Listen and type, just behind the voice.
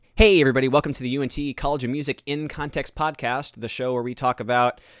Hey, everybody, welcome to the UNT College of Music in Context podcast, the show where we talk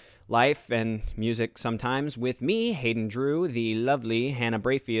about life and music sometimes with me, Hayden Drew, the lovely Hannah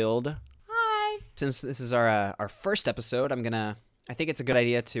Brayfield. Hi. Since this is our first episode, I think it's a good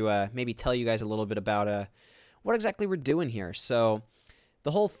idea to maybe tell you guys a little bit about what exactly we're doing here. So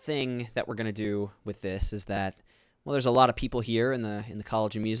the whole thing that we're going to do with this is that, well, there's a lot of people here in the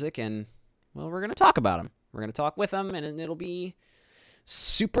College of Music, and, well, we're going to talk about them. We're going to talk with them, and it'll be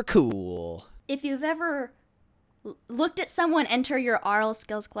super cool. If you've ever looked at someone enter your aural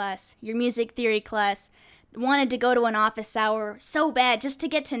skills class, your music theory class, wanted to go to an office hour so bad just to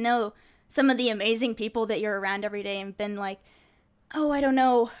get to know some of the amazing people that you're around every day and been like, oh, I don't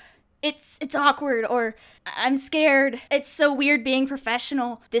know, it's awkward, or I'm scared, it's so weird being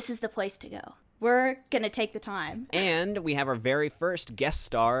professional, this is the place to go. We're going to take the time. And we have our very first guest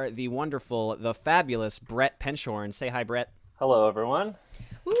star, the wonderful, the fabulous Brett Penshorn. Say hi, Brett. Hello, everyone.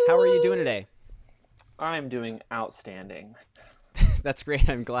 Woo! How are you doing today? I'm doing outstanding. That's great.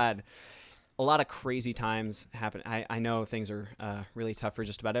 I'm glad. A lot of crazy times happen. I know things are really tough for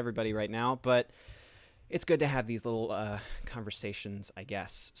just about everybody right now, but it's good to have these little conversations, I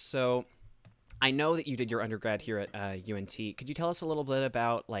guess. So I know that you did your undergrad here at UNT. Could you tell us a little bit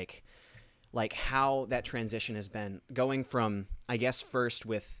about like how that transition has been going from, I guess, first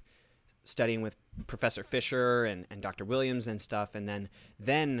with studying with Professor Fisher and Dr. Williams and stuff, and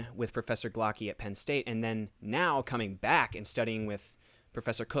then with Professor Glocke at Penn State, and then now coming back and studying with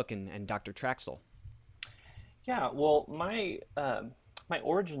Professor Cook and Dr. Traxel? Yeah, well, my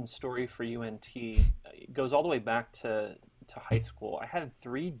origin story for UNT goes all the way back to high school. I had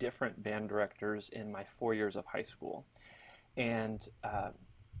 3 different band directors in my 4 years of high school, and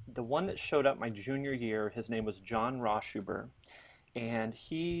the one that showed up my junior year, his name was John Rauschhuber, and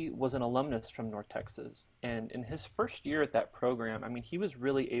he was an alumnus from North Texas. And in his first year at that program, I mean, he was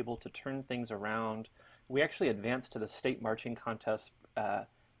really able to turn things around. We actually advanced to the state marching contest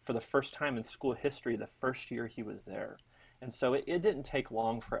for the first time in school history the first year he was there. And so it didn't take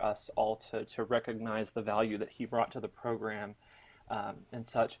long for us all to recognize the value that he brought to the program and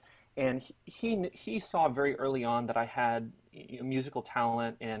such. And he saw very early on that I had musical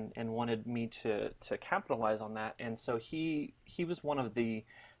talent and wanted me to capitalize on that. And so he was one of the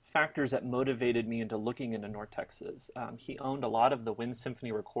factors that motivated me into looking into North Texas. He owned a lot of the Wind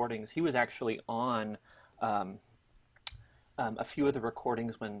Symphony recordings. He was actually on a few of the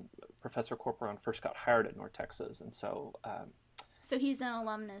recordings when Professor Corporon first got hired at North Texas. And so So he's an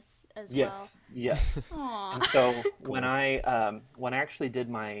alumnus as well. Yes. Aww. And so when I actually did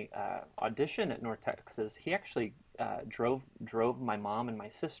my audition at North Texas, he actually drove my mom and my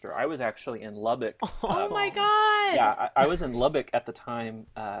sister. I was actually in Lubbock. Oh my God! Yeah, I was in Lubbock at the time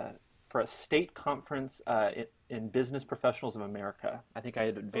for a state conference in Business Professionals of America. I think I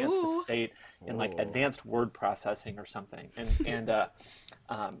had advanced to state in like advanced word processing or something, and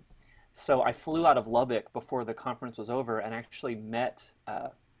so I flew out of Lubbock before the conference was over and actually met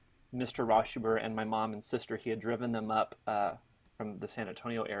Mr. Rauschhuber and my mom and sister. He had driven them up from the San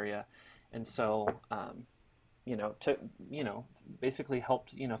Antonio area. And so, basically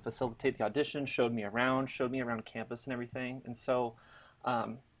helped, facilitate the audition, showed me around campus and everything. And so,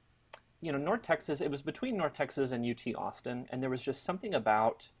 North Texas, it was between North Texas and UT Austin, and there was just something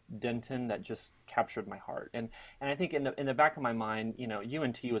about Denton that just captured my heart. And I think in the back of my mind,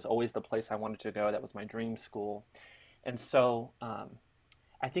 UNT was always the place I wanted to go. That was my dream school. And so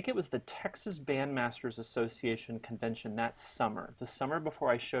I think it was the Texas Bandmasters Association convention that summer, the summer before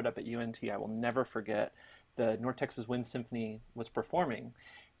I showed up at UNT. I will never forget, the North Texas Wind Symphony was performing,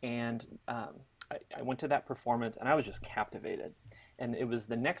 and I went to that performance and I was just captivated. And it was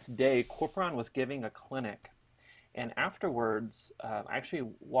the next day, Corporon was giving a clinic. And afterwards, I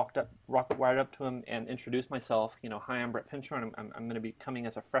actually walked right up to him and introduced myself. Hi, I'm Brett Penshorn. I'm going to be coming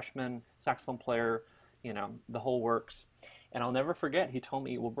as a freshman saxophone player, the whole works. And I'll never forget, he told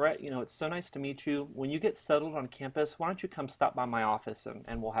me, well, Brett, it's so nice to meet you. When you get settled on campus, why don't you come stop by my office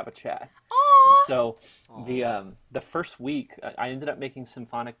and we'll have a chat. Aww. So the first week, I ended up making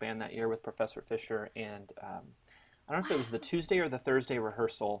symphonic band that year with Professor Fisher, and I don't know if it was the Tuesday or the Thursday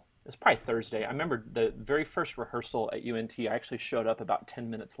rehearsal. It's probably Thursday. I remember the very first rehearsal at UNT, I actually showed up about 10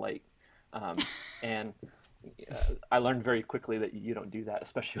 minutes late. And I learned very quickly that you don't do that,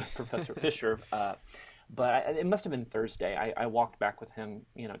 especially with Professor Fisher. But it must have been Thursday. I walked back with him,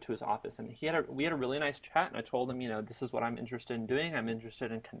 to his office, and we had a really nice chat. And I told him, this is what I'm interested in doing. I'm interested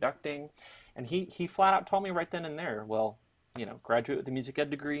in conducting, and he flat out told me right then and there, well, graduate with a music ed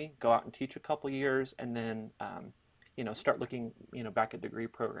degree, go out and teach a couple years, and then start looking back at degree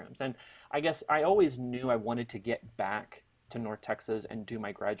programs. And I guess I always knew I wanted to get back to North Texas and do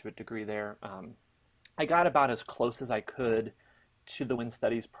my graduate degree there. I got about as close as I could to the Wind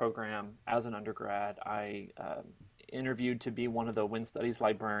Studies program as an undergrad. I interviewed to be one of the Wind Studies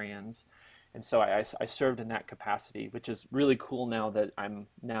librarians. And so I served in that capacity, which is really cool now that I'm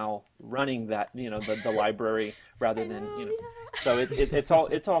now running that, the library rather than, so it's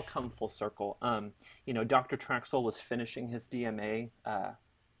all come full circle. Dr. Traxel was finishing his DMA.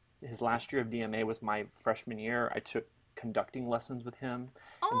 His last year of DMA was my freshman year. I took conducting lessons with him.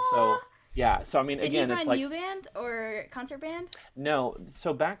 Aww. And so, yeah. So, I mean, Did again, he it's run like... U band or concert band? No.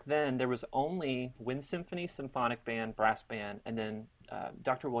 So back then there was only Wind Symphony, Symphonic Band, Brass Band, and then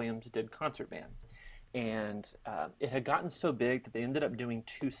Dr. Williams did concert band. And it had gotten so big that they ended up doing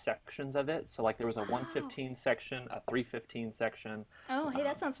 2 sections of it. So like there was a 115 section, a 315 section. Oh, hey,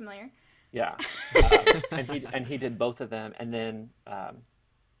 that sounds familiar. Yeah. And he did both of them. And then,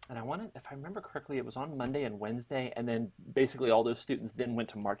 and if I remember correctly, it was on Monday and Wednesday. And then basically all those students then went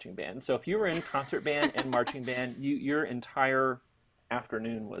to marching band. So if you were in concert band and marching band, your entire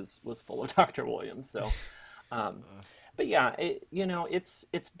afternoon was full of Dr. Williams. So, but yeah,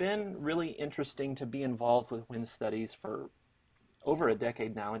 it's been really interesting to be involved with Wind Studies for over a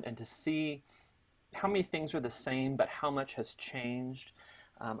decade now, and to see how many things are the same, but how much has changed.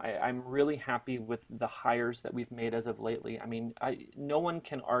 I'm really happy with the hires that we've made as of lately. I mean, no one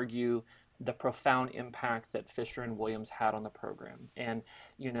can argue the profound impact that Fisher and Williams had on the program. And,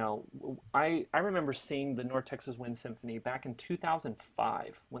 I remember seeing the North Texas Wind Symphony back in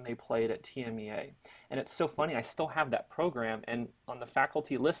 2005 when they played at TMEA. And it's so funny, I still have that program, and on the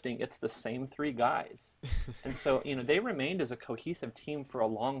faculty listing, it's the same 3 guys. And so, they remained as a cohesive team for a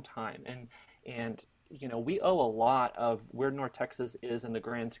long time. And we owe a lot of where North Texas is in the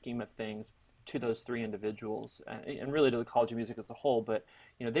grand scheme of things to those 3 individuals, and really to the College of Music as a whole. But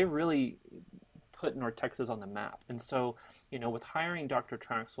they really put North Texas on the map. And so with hiring Dr.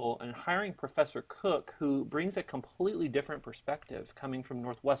 Traxel and hiring Professor Cook, who brings a completely different perspective, coming from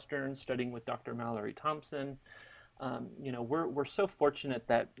Northwestern, studying with Dr. Mallory Thompson, we're so fortunate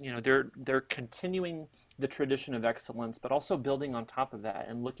that they're continuing the tradition of excellence, but also building on top of that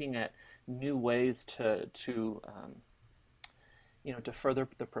and looking at new ways to further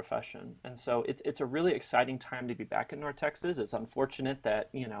the profession. And so it's a really exciting time to be back in North Texas. It's unfortunate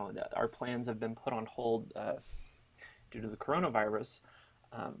that that our plans have been put on hold due to the coronavirus.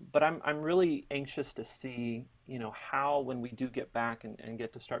 But I'm really anxious to see how, when we do get back and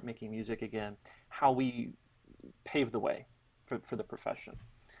get to start making music again, how we pave the way for the profession.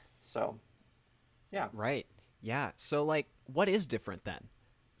 So yeah. Right. Yeah. So like, what is different then?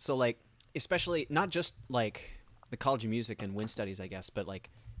 So like, especially not just like the College of Music and Wind Studies, I guess, but like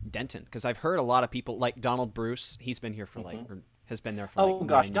Denton, because I've heard a lot of people like Donald Bruce. He's been here for or has been there for like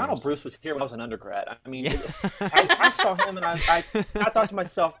 9 Donald years. Bruce was here when I was an undergrad. I mean, yeah. I saw him and I thought to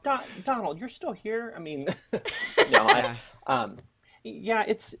myself, Donald, you're still here? I mean, no,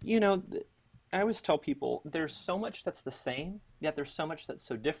 it's, I always tell people there's so much that's the same, yet there's so much that's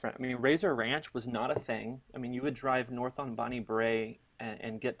so different. I mean, Razor Ranch was not a thing. I mean, you would drive north on Bonnie Brae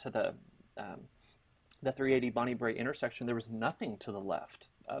and get to the 380 Bonnie Brae intersection. There was nothing to the left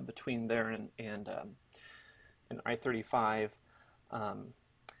between there and I-35.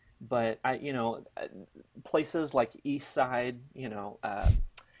 But places like East Side,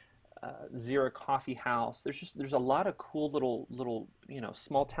 Zira Coffee House. There's a lot of cool little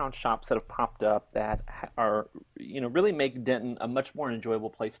small town shops that have popped up that are really make Denton a much more enjoyable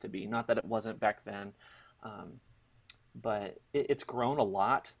place to be. Not that it wasn't back then, but it's grown a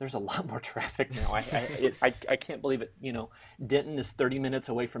lot. There's a lot more traffic now. I can't believe it. Denton is 30 minutes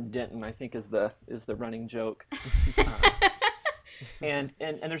away from Denton, I think is the running joke. And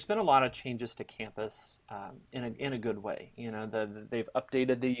there's been a lot of changes to campus in a good way. They've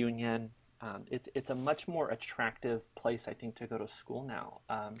updated the Union. It's a much more attractive place, I think, to go to school now.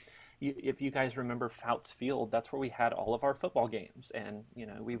 If you guys remember Fouts Field, that's where we had all of our football games, and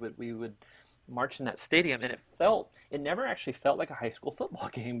we would march in that stadium, and it never actually felt like a high school football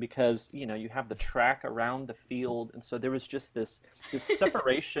game because you have the track around the field, and so there was just this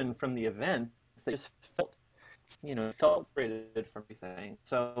separation from the event that just felt separated from everything.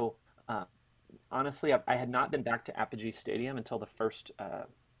 So honestly, I had not been back to Apogee Stadium until the first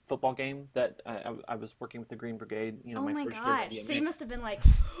football game that I was working with the Green Brigade. Oh my gosh! So you must have been like,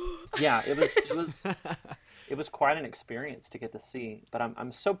 yeah, it was quite an experience to get to see. But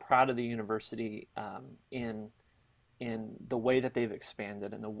I'm so proud of the university in the way that they've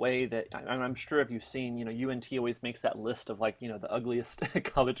expanded and the way that I'm sure if you've seen, UNT always makes that list of like the ugliest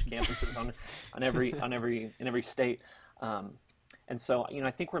college campuses in every state, and so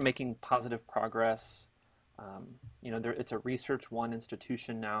I think we're making positive progress. It's a Research One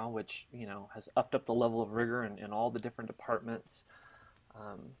institution now, which has upped up the level of rigor in all the different departments.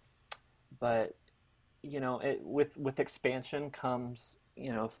 But with expansion comes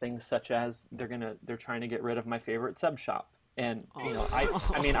things such as they're trying to get rid of my favorite sub shop. And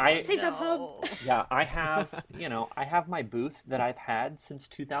Saves up hub. yeah, I have my booth that I've had since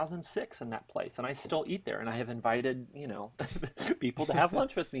 2006 in that place, and I still eat there, and I have invited people to have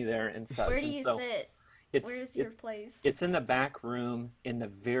lunch with me there and such. Where do you sit? Where is your place? It's in the back room, in the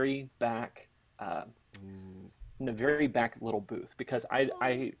very back, little booth, because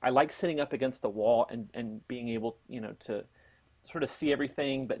I like sitting up against the wall and being able to sort of see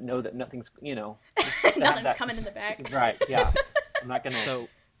everything, but know that nothing's nothing's coming in the back. Right? Yeah, I'm not gonna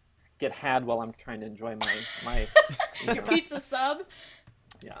get had while I'm trying to enjoy my your pizza sub.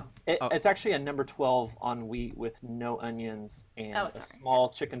 Yeah, it's actually a number 12 on wheat with no onions and a small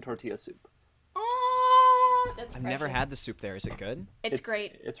chicken tortilla soup. Oh, that's I've never had the soup there. Is it good? It's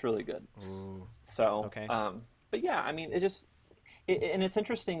great. It's really good. Ooh. So, okay. But yeah, I mean, and it's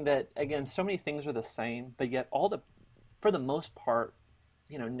interesting that, again, so many things are the same, but yet for the most part,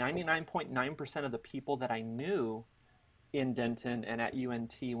 99.9% of the people that I knew in Denton and at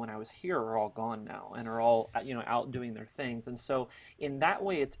UNT when I was here are all gone now and are all out doing their things. And so in that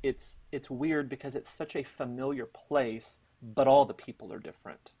way, it's weird because it's such a familiar place, but all the people are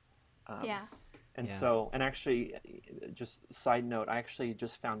different. Yeah. And so, and actually, just side note, I actually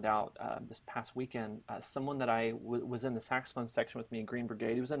just found out this past weekend, someone that I was in the saxophone section with me in Green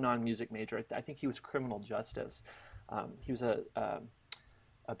Brigade, he was a non-music major. I think he was criminal justice. He was a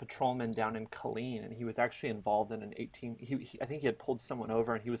patrolman down in Killeen, and he was actually involved in an I think he had pulled someone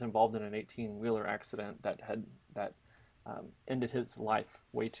over, and he was involved in an 18-wheeler accident that ended his life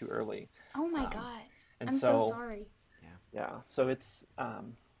way too early. Oh my God. And I'm so sorry. Yeah. So it's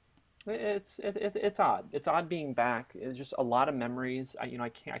odd. It's odd being back. It's just a lot of memories. I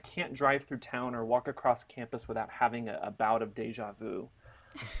can't drive through town or walk across campus without having a bout of deja vu.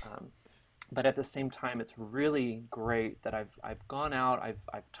 But at the same time, it's really great that I've gone out,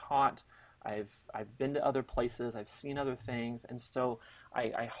 I've taught, I've been to other places, I've seen other things, and so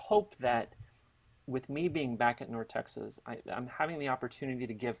I hope that with me being back at North Texas, I'm having the opportunity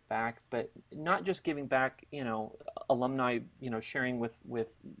to give back, but not just giving back, alumni, sharing with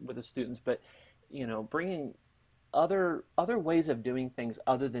the students, but bringing other ways of doing things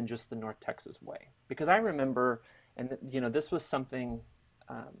other than just the North Texas way. Because I remember, and this was something.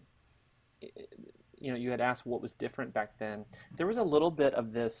 You had asked what was different back then. There was a little bit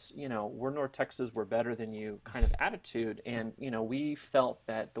of this, we're North Texas, we're better than you kind of attitude. And, we felt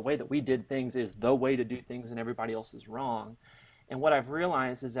that the way that we did things is the way to do things and everybody else is wrong. And what I've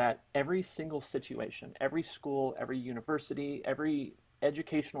realized is that every single situation, every school, every university, every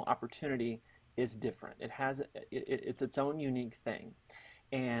educational opportunity is different. It's its own unique thing.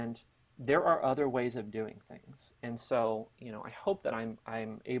 And there are other ways of doing things, and so I hope that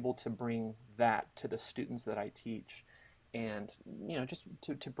I'm able to bring that to the students that I teach, and just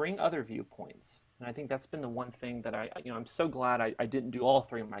to bring other viewpoints. And I think that's been the one thing that I'm so glad I didn't do all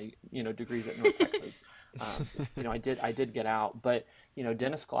three of my degrees at North Texas. I did get out, but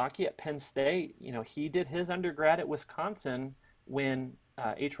Dennis Glocke at Penn State, he did his undergrad at Wisconsin when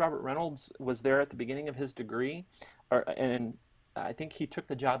H. Robert Reynolds was there at the beginning of his degree, and I think he took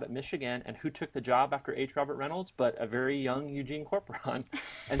the job at Michigan, and who took the job after H. Robert Reynolds but a very young Eugene Corporon.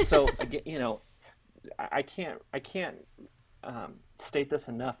 And so again, I can't state this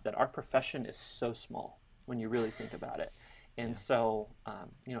enough that our profession is so small when you really think about it. And so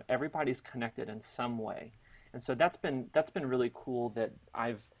everybody's connected in some way, and so that's been really cool that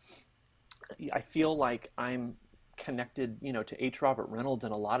I feel like I'm connected, to H. Robert Reynolds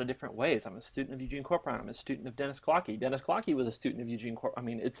in a lot of different ways. I'm a student of Eugene Corporon. I'm a student of Dennis Glocke. Dennis Glocke was a student of Eugene Corporon. I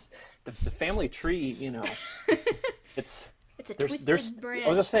mean, it's the family tree, it's a twisted branch. I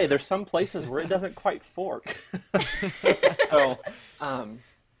was gonna say there's some places where it doesn't quite fork. So,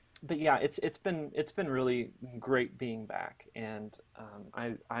 but yeah, it's been really great being back, and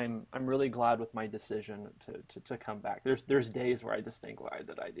I'm really glad with my decision to come back. There's days where I just think, why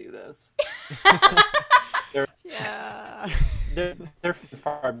did I do this? They're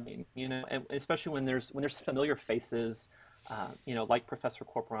far between, and especially when there's familiar faces, like Professor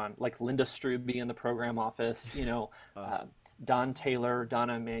Corporon, like Linda Struby in the program office, Don Taylor,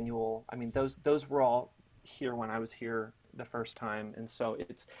 Donna Emanuel. I mean, those were all here when I was here the first time, and so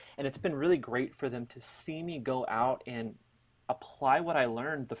it's been really great for them to see me go out and apply what I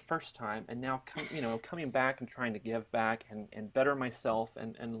learned the first time, and now coming back and trying to give back and better myself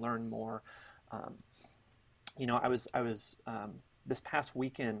and learn more. I was this past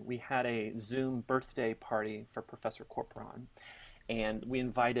weekend we had a Zoom birthday party for Professor Corporon, and we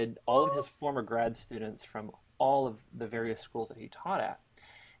invited all of his former grad students from all of the various schools that he taught at.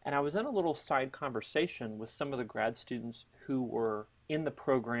 And I was in a little side conversation with some of the grad students who were in the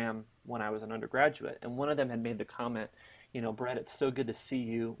program when I was an undergraduate. And one of them had made the comment, Brett, it's so good to see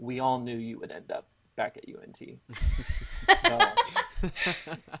you. We all knew you would end up back at UNT. So,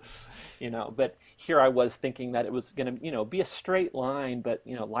 but here I was thinking that it was going to, be a straight line, but,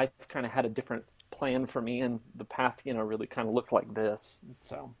 life kind of had a different plan for me, and the path, really kind of looked like this.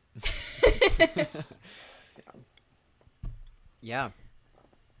 So, yeah.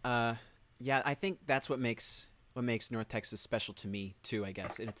 Yeah, I think that's what makes North Texas special to me too, I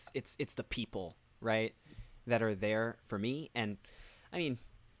guess. It's the people, right, that are there for me. And I mean,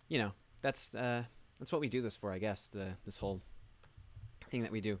 that's what we do this for, I guess, this whole thing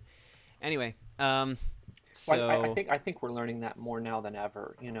that we do. Anyway, so well, I think we're learning that more now than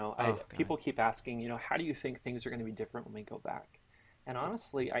ever. People keep asking, how do you think things are going to be different when we go back? And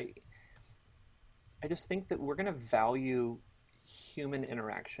honestly, I just think that we're going to value human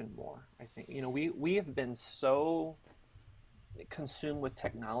interaction more. I think we have been so consumed with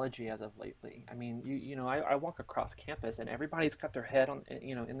technology as of lately. I mean, I walk across campus and everybody's got their head on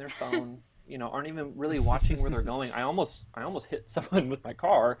in their phone, aren't even really watching where they're going. I almost hit someone with my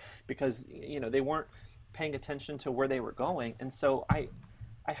car because they weren't paying attention to where they were going. And so I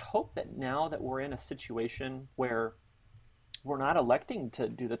hope that now that we're in a situation where we're not electing to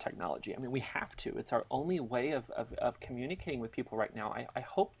do the technology. I mean, we have to. It's our only way of communicating with people right now. I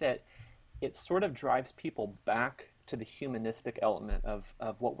hope that it sort of drives people back to the humanistic element of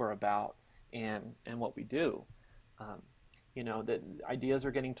what we're about and what we do. That ideas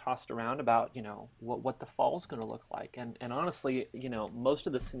are getting tossed around about, what the fall is going to look like. And honestly, most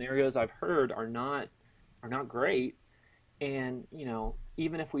of the scenarios I've heard are not great. And,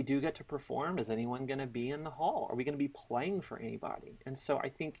 even if we do get to perform, is anyone going to be in the hall? Are we going to be playing for anybody? And so I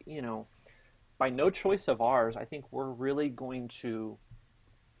think, by no choice of ours, I think we're really going to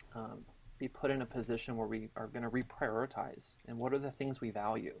be put in a position where we are going to reprioritize. And what are the things we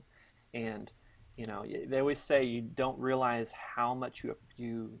value? And, they always say you don't realize how much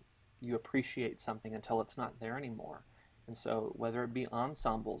you appreciate something until it's not there anymore. And so whether it be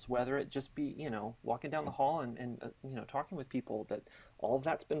ensembles, whether it just be, walking down the hall and talking with people, that all of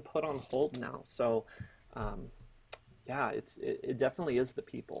that's been put on hold now. So, it definitely is the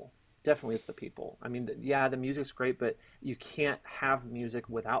people. Definitely is the people. I mean, the music's great, but you can't have music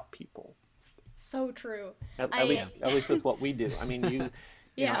without people. So true. At least with what we do. I mean,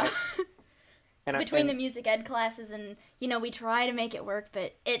 between the music ed classes and, we try to make it work,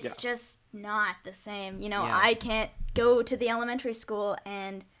 but it's just not the same. I can't go to the elementary school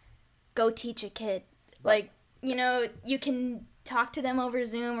and go teach a kid. Like, you can talk to them over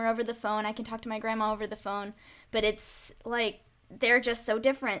Zoom or over the phone. I can talk to my grandma over the phone, but it's like they're just so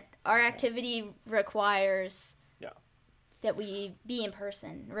different. Our activity requires that we be in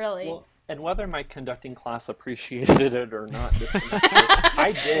person, really. Well, and whether my conducting class appreciated it or not this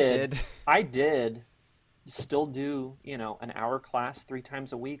semester, I did still do, an hour class 3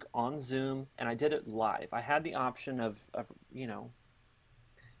 times a week on Zoom, and I did it live. I had the option of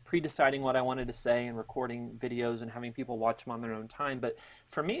pre-deciding what I wanted to say and recording videos and having people watch them on their own time. But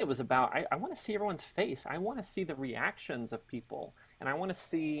for me, it was about, I want to see everyone's face. I want to see the reactions of people. And I want to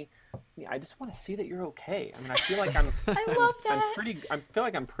see, I just want to see that you're okay. I mean, I feel like I love that. I feel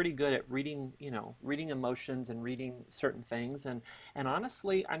like I'm pretty good at reading, reading emotions and reading certain things. And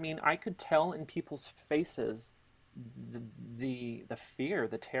honestly, I mean, I could tell in people's faces the fear,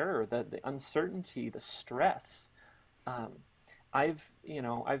 the terror, the uncertainty, the stress. I've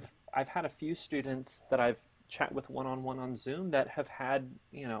had a few students that I've chat with one-on-one on Zoom that have had,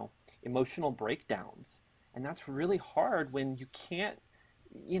 emotional breakdowns. And that's really hard when you can't,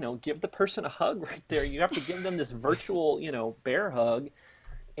 give the person a hug right there. You have to give them this virtual, bear hug.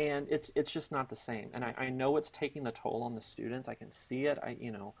 And it's just not the same. And I know it's taking the toll on the students. I can see it.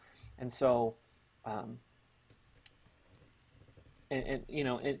 And so,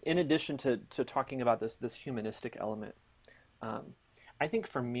 in addition to talking about this humanistic element, I think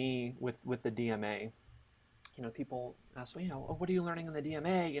for me with the DMA, people ask, what are you learning in the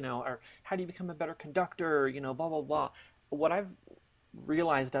DMA? Or how do you become a better conductor? Blah, blah, blah. What I've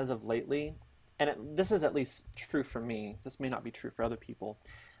realized as of lately, and this is at least true for me, this may not be true for other people,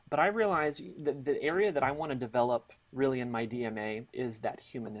 but I realize that the area that I want to develop really in my DMA is that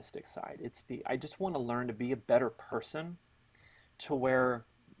humanistic side. I just want to learn to be a better person, to where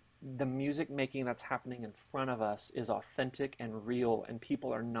the music making that's happening in front of us is authentic and real, and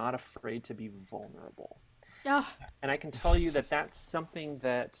people are not afraid to be vulnerable. Oh, And I can tell you that that's something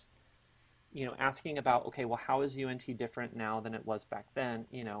that, asking about, okay, well, how is UNT different now than it was back then?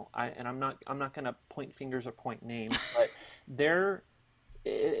 I'm not going to point fingers or point names, but there,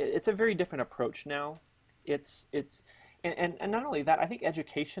 it's a very different approach now. It's and not only that, I think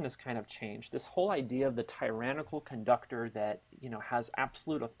education has kind of changed. This whole idea of the tyrannical conductor that, has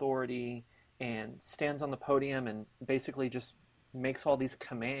absolute authority and stands on the podium and basically just makes all these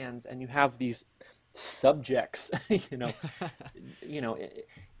commands, and you have these subjects, you know,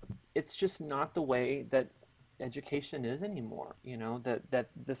 it's just not the way that education is anymore. That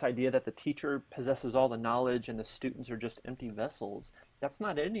this idea that the teacher possesses all the knowledge and the students are just empty vessels, that's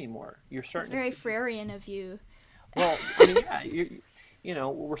not it anymore. You're it's starting to very see, Freudian of you. well, I mean, yeah,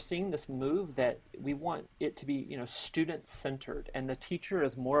 we're seeing this move that we want it to be, student centered, and the teacher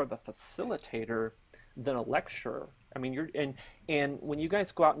is more of a facilitator than a lecturer. I mean, and when you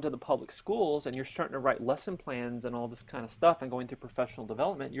guys go out into the public schools and you're starting to write lesson plans and all this kind of stuff and going through professional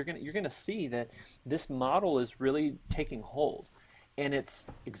development, you're gonna see that this model is really taking hold, and it's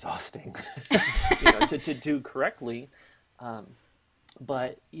exhausting, to do correctly. Um,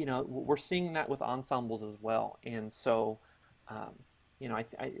 but we're seeing that with ensembles as well, and so um,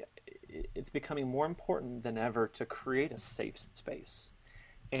 it's becoming more important than ever to create a safe space.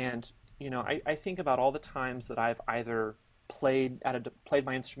 And I think about all the times that I've either played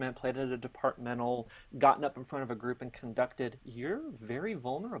my instrument, played at a departmental, gotten up in front of a group and conducted. You're very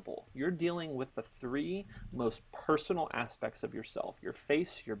vulnerable. You're dealing with the three most personal aspects of yourself: your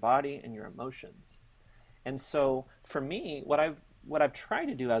face, your body, and your emotions. And so for me, what I've tried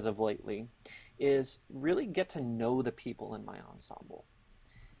to do as of lately is really get to know the people in my ensemble.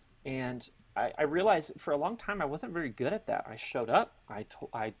 And I realized for a long time I wasn't very good at that. I showed up, I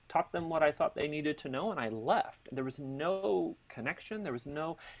taught them what I thought they needed to know, and I left. There was no connection. There was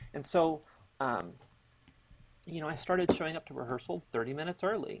no, and so um, I started showing up to rehearsal 30 minutes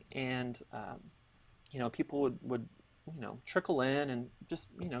early, and people would trickle in and just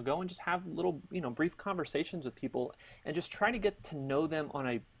go and just have little brief conversations with people, and just try to get to know them on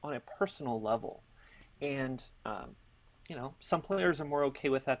a personal level. And some players are more okay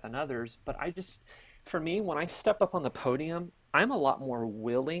with that than others, but for me, when I step up on the podium, I'm a lot more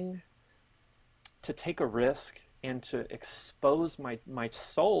willing to take a risk and to expose my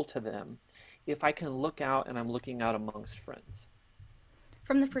soul to them if I can look out and I'm looking out amongst friends.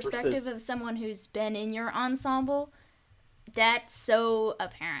 From the perspective Versus, of someone who's been in your ensemble, that's so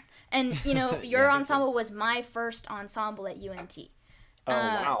apparent. And your Yeah. ensemble was my first ensemble at UNT. oh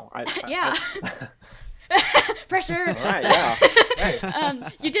Uh, wow, yeah. Pressure. all right, yeah,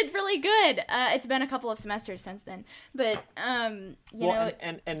 right. You did really good. It's been a couple of semesters since then, but Well,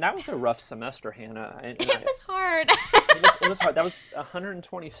 and that was a rough semester, Hannah. And it was hard. it was hard. That was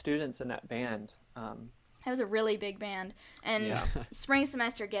 120 students in that band. It was a really big band, and Yeah. spring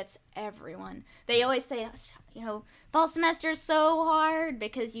semester gets everyone. They always say, fall semester is so hard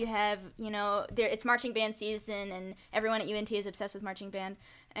because you have, it's marching band season, and everyone at UNT is obsessed with marching band,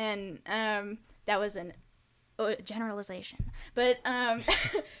 and that was a generalization. But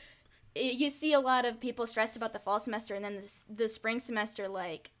you see a lot of people stressed about the fall semester, and then the spring semester,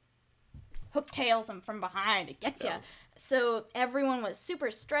 like, hook tails them from behind. It gets you. Yeah. So everyone was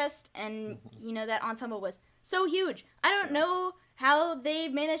super stressed, and that ensemble was so huge. I don't know how they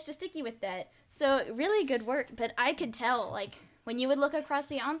managed to stick you with that. So really good work. But I could tell, like, when you would look across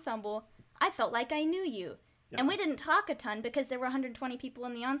the ensemble, I felt like I knew you. Yeah. And we didn't talk a ton because there were 120 people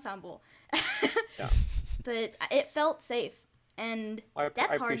in the ensemble. Yeah. But it felt safe, and I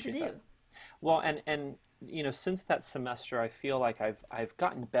that's hard to appreciate do. that. Well, and since that semester, I feel like I've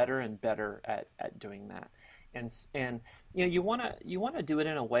gotten better and better at doing that. And you want to do it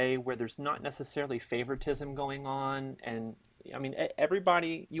in a way where there's not necessarily favoritism going on. And I mean,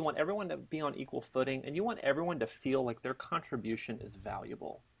 you want everyone to be on equal footing, and you want everyone to feel like their contribution is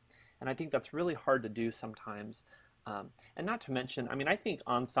valuable. And I think that's really hard to do sometimes. And not to mention, I mean, I think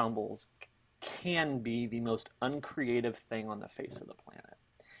ensembles can be the most uncreative thing on the face of the planet.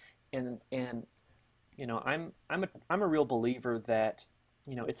 And I'm a real believer that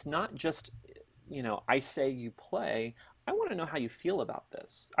it's not just I say you play. I want to know how you feel about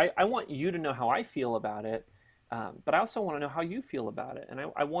this. I want you to know how I feel about it, but I also want to know how you feel about it. And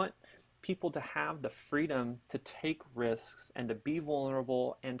I want people to have the freedom to take risks and to be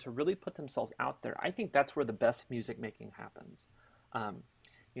vulnerable and to really put themselves out there. I think that's where the best music making happens.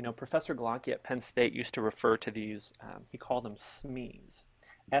 Professor Glocke at Penn State used to refer to these, he called them SMEs,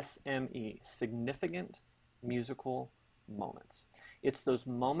 SME, significant musical moments. It's those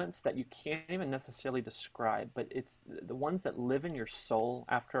moments that you can't even necessarily describe, but it's the ones that live in your soul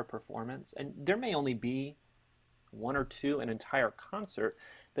after a performance. And there may only be one or two an entire concert,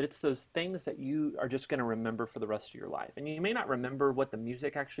 but it's those things that you are just going to remember for the rest of your life. And you may not remember what the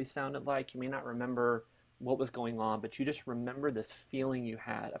music actually sounded like. You may not remember what was going on, but you just remember this feeling you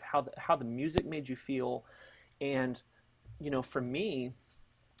had of how the music made you feel. And, for me,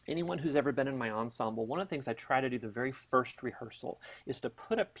 anyone who's ever been in my ensemble, one of the things I try to do the very first rehearsal is to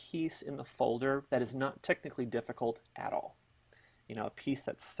put a piece in the folder that is not technically difficult at all. A piece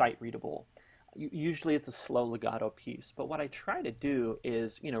that's sight readable. Usually it's a slow legato piece, but what I try to do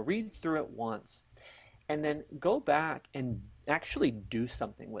is, read through it once and then go back and actually do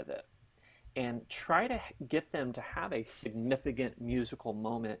something with it and try to get them to have a significant musical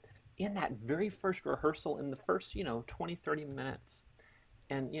moment in that very first rehearsal in the first, 20, 30 minutes.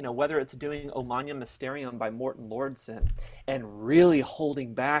 And, whether it's doing O Magnum Mysterium by Morten Lordson and really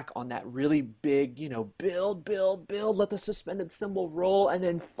holding back on that really big, build, let the suspended cymbal roll, and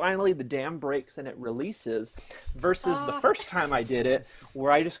then finally the dam breaks and it releases, versus the first time I did it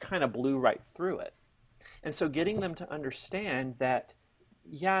where I just kind of blew right through it. And so getting them to understand that,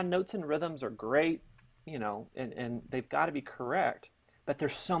 yeah, notes and rhythms are great, and they've got to be correct, but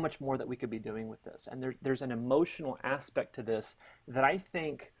there's so much more that we could be doing with this. And there's an emotional aspect to this that I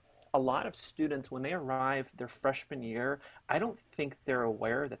think a lot of students, when they arrive their freshman year, I don't think they're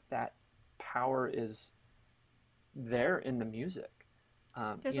aware that power is there in the music.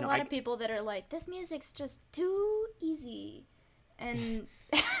 There's a lot of people that are like, this music's just too easy. And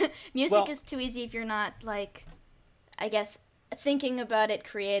music is too easy if you're not, like, I guess, thinking about it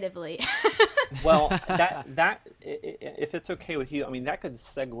creatively. Well, that if it's okay with you, I mean, that could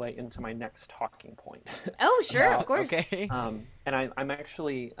segue into my next talking point. Oh, sure, of course. Okay. And I'm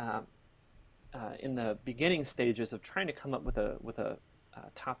actually in the beginning stages of trying to come up with a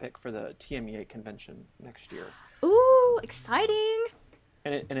topic for the TMEA convention next year. Ooh, exciting!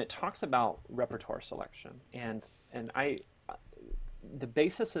 And it talks about repertoire selection, and the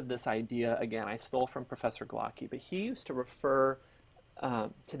basis of this idea, again, I stole from Professor Glocke, but he used to refer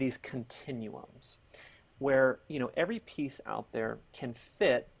to these continuums where, every piece out there can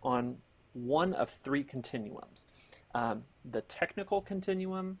fit on one of three continuums. The technical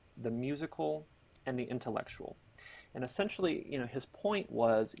continuum, the musical, and the intellectual. And essentially, his point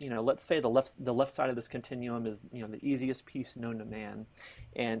was, let's say the left side of this continuum is, the easiest piece known to man.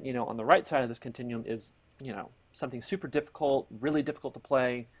 And, on the right side of this continuum is, something super difficult, really difficult to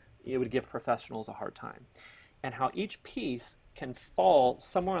play. It would give professionals a hard time. And how each piece can fall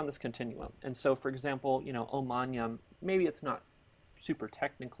somewhere on this continuum. And so, for example, O Magnum, maybe it's not super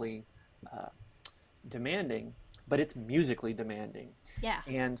technically demanding, but it's musically demanding. Yeah.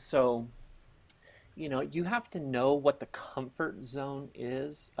 And so, you have to know what the comfort zone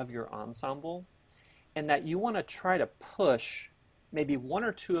is of your ensemble, and that you want to try to push maybe one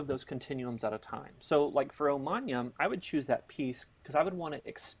or two of those continuums at a time. So like for O Magnum, I would choose that piece because I would want to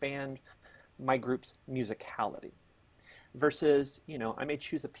expand my group's musicality. Versus, I may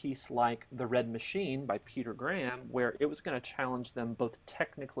choose a piece like The Red Machine by Peter Graham, where it was going to challenge them both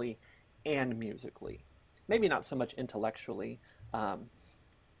technically and musically. Maybe not so much intellectually,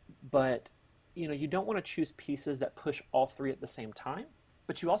 but you don't want to choose pieces that push all three at the same time,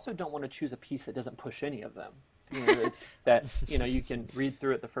 but you also don't want to choose a piece that doesn't push any of them. That you can read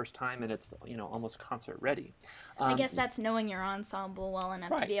through it the first time and it's almost concert ready. I guess that's knowing your ensemble well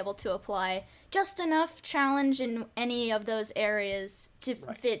enough right. to be able to apply just enough challenge in any of those areas to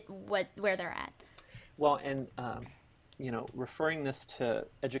right. fit where they're at. Well, and referring this to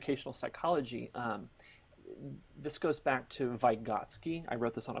educational psychology, this goes back to Vygotsky. I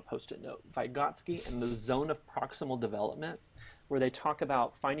wrote this on a Post-it note. Vygotsky and the zone of proximal development, where they talk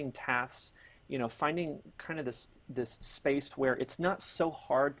about finding tasks, finding kind of this space where it's not so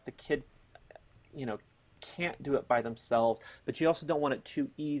hard that the kid, can't do it by themselves, but you also don't want it too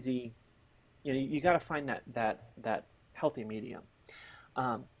easy. You got to find that healthy medium.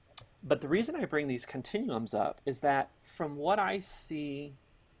 But the reason I bring these continuums up is that from what I see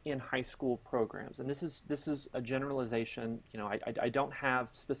in high school programs, and this is a generalization, I don't have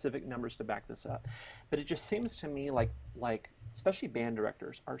specific numbers to back this up, but it just seems to me like especially band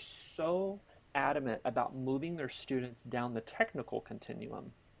directors are so adamant about moving their students down the technical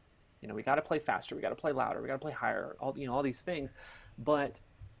continuum. We got to play faster, we got to play louder, we got to play higher, all these things, but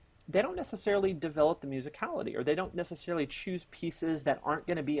they don't necessarily develop the musicality, or they don't necessarily choose pieces that aren't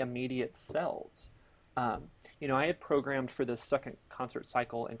going to be immediate sells. I had programmed for this second concert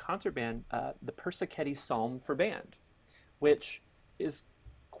cycle in concert band the Persichetti Psalm for band, which is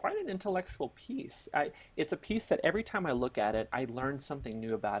quite an intellectual piece. It's a piece that every time I look at it, I learn something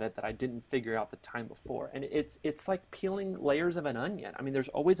new about it that I didn't figure out the time before. And it's like peeling layers of an onion. I mean, there's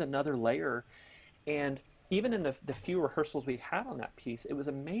always another layer. And even in the few rehearsals we had on that piece, it was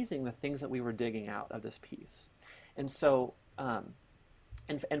amazing the things that we were digging out of this piece. And so,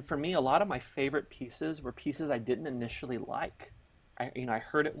 and for me, a lot of my favorite pieces were pieces I didn't initially like. I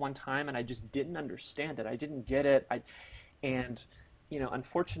heard it one time and I just didn't understand it. I didn't get it. And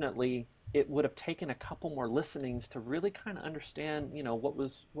unfortunately, it would have taken a couple more listenings to really kind of understand, what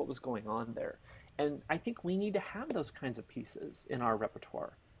was going on there. And I think we need to have those kinds of pieces in our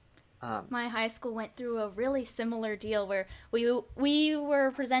repertoire. My high school went through a really similar deal where we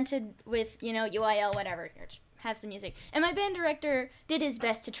were presented with, UIL, whatever, have some music. And my band director did his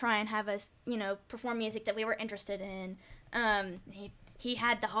best to try and have us, perform music that we were interested in. He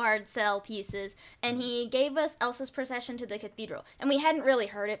had the hard sell pieces, and he gave us Elsa's Procession to the Cathedral. And we hadn't really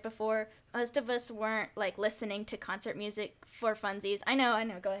heard it before. Most of us weren't, listening to concert music for funsies. I know,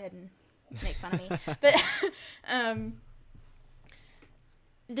 go ahead and make fun of me. But,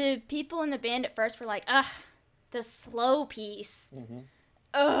 the people in the band at first were like, ugh, the slow piece. Mm-hmm.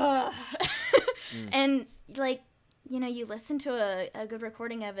 Ugh. And, you listen to a good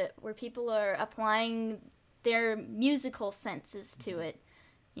recording of it where people are applying their musical senses to it,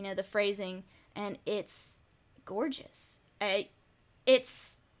 the phrasing, and it's gorgeous.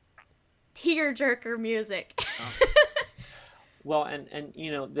 It's tearjerker music. Well, and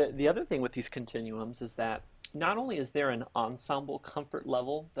the other thing with these continuums is that not only is there an ensemble comfort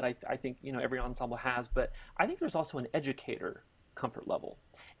level that I think every ensemble has, but I think there's also an educator comfort level.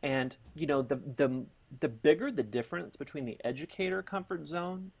 And the bigger the difference between the educator comfort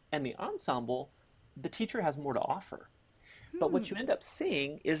zone and the ensemble, the teacher has more to offer. But what you end up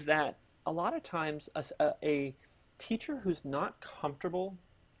seeing is that a lot of times a teacher who's not comfortable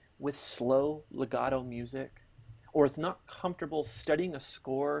with slow legato music, or is not comfortable studying a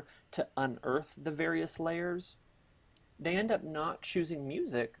score to unearth the various layers, they end up not choosing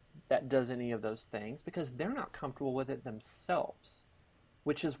music that does any of those things because they're not comfortable with it themselves.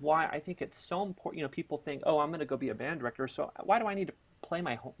 Which is why I think it's so important. People think, oh, I'm going to go be a band director, so why do I need to play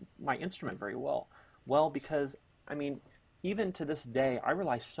my instrument very well? Well, because, even to this day, I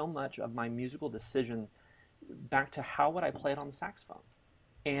rely so much of my musical decision back to how would I play it on the saxophone.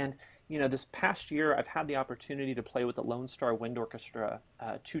 And, this past year, I've had the opportunity to play with the Lone Star Wind Orchestra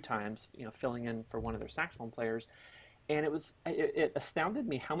 2 times, filling in for one of their saxophone players. And it astounded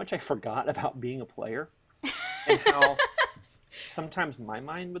me how much I forgot about being a player and how sometimes my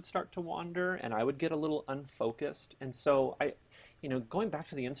mind would start to wander and I would get a little unfocused. And so going back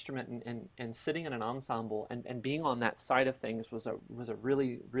to the instrument and sitting in an ensemble and being on that side of things was a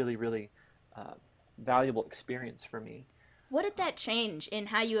really, really, really valuable experience for me. What did that change in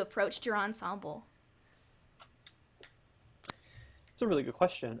how you approached your ensemble? It's a really good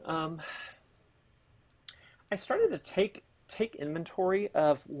question. I started to take inventory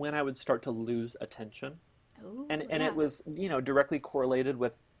of when I would start to lose attention. Ooh, and yeah. It was, directly correlated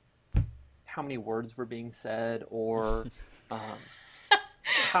with how many words were being said, or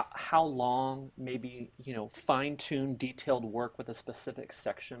how long maybe, fine-tuned, detailed work with a specific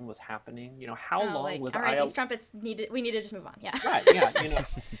section was happening. How long was all right, these trumpets we need to just move on. Yeah. Right, yeah.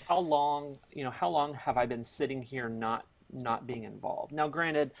 How long have I been sitting here not being involved? Now,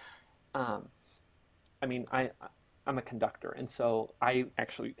 granted, I'm a conductor, and so I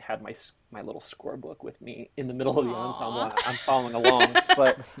actually had my little scorebook with me in the middle of the ensemble. I'm following along,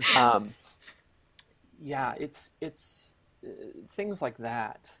 but it's things like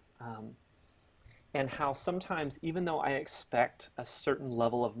that, and how sometimes, even though I expect a certain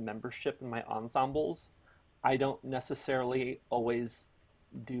level of membership in my ensembles, I don't necessarily always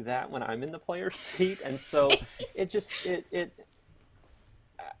do that when I'm in the player's seat, and so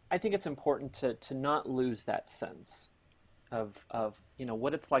I think it's important to not lose that sense of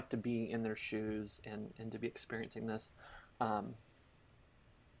what it's like to be in their shoes and to be experiencing this.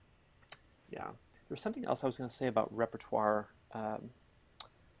 There's something else I was going to say about repertoire. I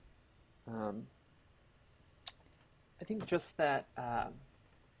think just that. I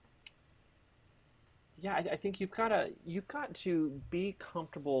think you've got to be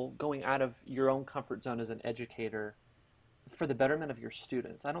comfortable going out of your own comfort zone as an educator for the betterment of your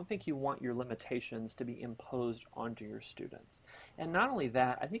students. I don't think you want your limitations to be imposed onto your students. And not only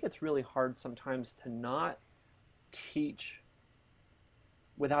that, I think it's really hard sometimes to not teach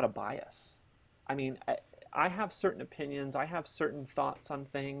without a bias. I have certain opinions, I have certain thoughts on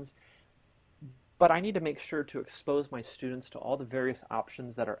things, but I need to make sure to expose my students to all the various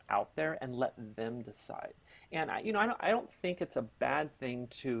options that are out there and let them decide. And I don't think it's a bad thing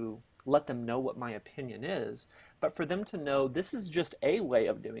to let them know what my opinion is, but for them to know this is just a way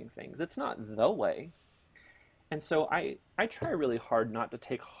of doing things. It's not the way. And so I try really hard not to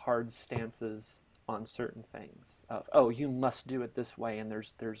take hard stances on certain things of, oh, you must do it this way, and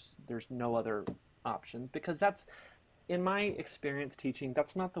there's no other option, because that's, in my experience teaching,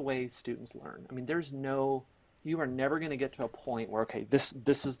 that's not the way students learn. I mean, you are never going to get to a point where, okay, this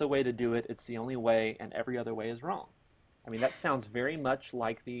is the way to do it, it's the only way, and every other way is wrong. I mean, that sounds very much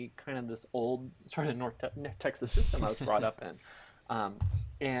like the kind of this old sort of North Texas system I was brought up in,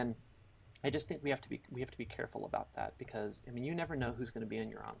 and I just think we have to be careful about that, because I mean, you never know who's going to be in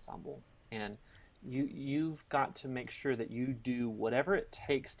your ensemble, and you've got to make sure that you do whatever it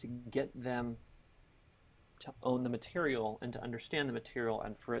takes to get them to own the material and to understand the material,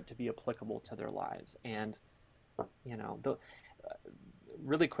 and for it to be applicable to their lives. And the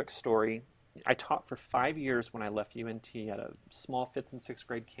really quick story. I taught for 5 years when I left UNT at a small 5th and 6th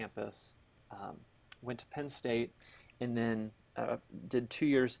grade campus, went to Penn State, and then did 2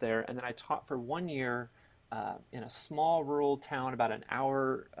 years there. And then I taught for 1 year in a small rural town about an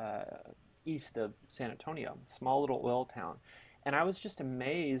hour east of San Antonio, small little oil town. And I was just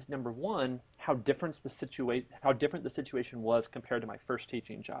amazed, number one, how different the situation was compared to my first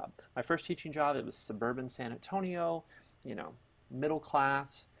teaching job. My first teaching job, it was suburban San Antonio, middle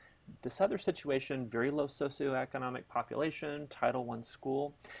class. This other situation, very low socioeconomic population, Title I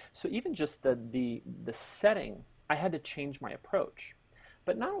school. So even just the setting, I had to change my approach.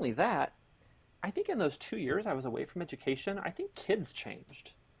 But not only that, I think in those 2 years I was away from education, I think kids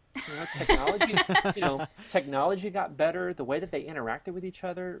changed. Technology, technology got better. The way that they interacted with each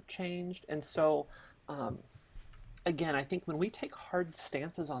other changed. And so, again, I think when we take hard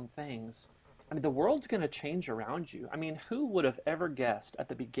stances on things, I mean, the world's going to change around you. I mean, who would have ever guessed at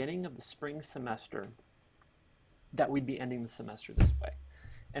the beginning of the spring semester that we'd be ending the semester this way?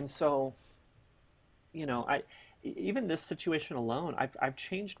 And so, even this situation alone, I've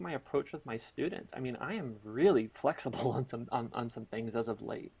changed my approach with my students. I mean, I am really flexible on some things as of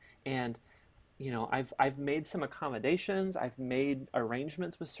late, and I've made some accommodations. I've made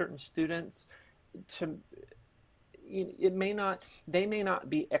arrangements with certain students to. They may not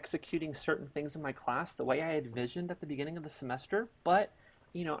be executing certain things in my class the way I had envisioned at the beginning of the semester, but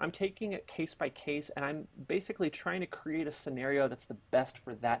I'm taking it case by case, and I'm basically trying to create a scenario that's the best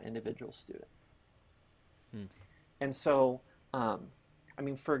for that individual student. And so,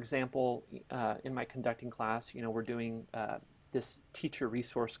 for example, in my conducting class, we're doing this teacher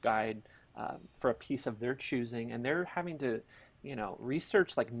resource guide for a piece of their choosing, and they're having to,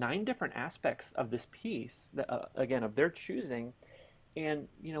 research like 9 different aspects of this piece, that, again, of their choosing. And,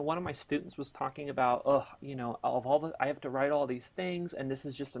 one of my students was talking about, I have to write all these things, and this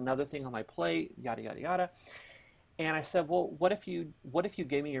is just another thing on my plate, yada, yada, yada. And I said, well, what if you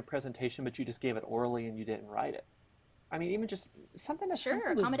gave me your presentation, but you just gave it orally and you didn't write it? I mean, even just something as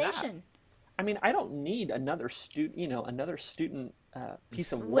simple as accommodation. that. I mean, I don't need another student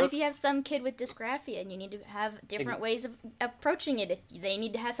piece of work. What if you have some kid with dysgraphia and you need to have different ways of approaching it? If they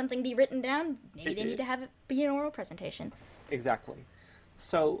need to have something be written down, maybe they need to have it be an oral presentation. Exactly.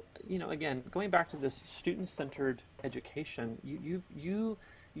 So, again, going back to this student-centered education,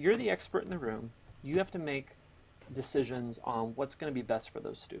 you're the expert in the room. You have to make decisions on what's going to be best for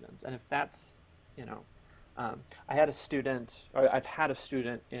those students. And if that's, I've had a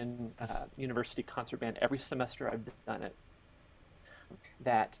student in university concert band every semester I've done it,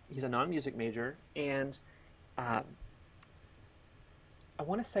 that he's a non-music major, and I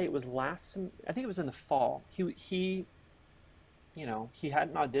want to say it was I think it was in the fall. He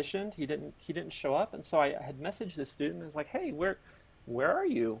hadn't auditioned, he didn't show up, and so I had messaged the student and was like, hey, where are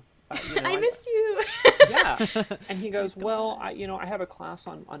you? I miss you. Yeah. And he goes, well, I have a class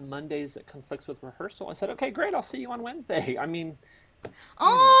on Mondays that conflicts with rehearsal. I said, okay, great, I'll see you on Wednesday. I mean,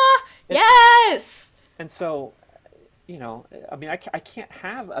 yes. And so, I can't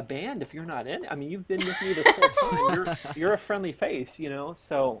have a band if you're not in it. I mean, you've been with me this whole time. You're a friendly face,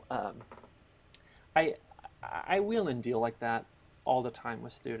 So, I wheel and deal like that all the time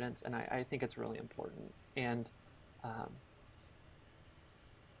with students, and I think it's really important. And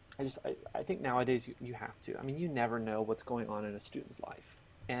I think nowadays you have to. I mean, you never know what's going on in a student's life.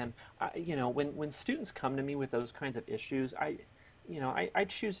 And, when students come to me with those kinds of issues, I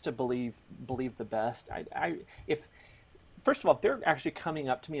choose to believe the best. First of all, if they're actually coming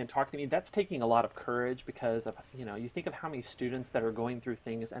up to me and talking to me, that's taking a lot of courage, because of, you think of how many students that are going through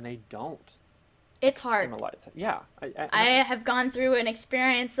things and they don't. It's hard. Yeah. I have gone through an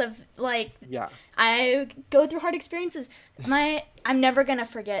experience of, yeah. I go through hard experiences. I'm never going to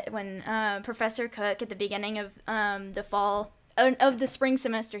forget when Professor Cook at the beginning of the fall, of the spring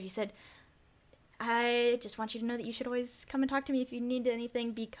semester, he said, I just want you to know that you should always come and talk to me if you need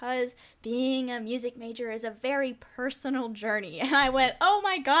anything, because being a music major is a very personal journey. And I went, oh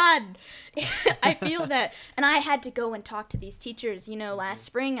my God, I feel that. And I had to go and talk to these teachers. Last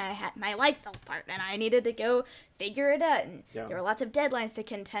spring my life fell apart and I needed to go figure it out. And there were lots of deadlines to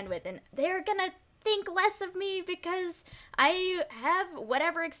contend with. And they're going to think less of me because I have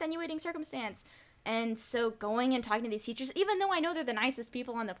whatever extenuating circumstance. And so going and talking to these teachers, even though I know they're the nicest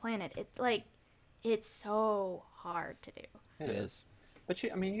people on the planet, it's so hard to do. It is. But you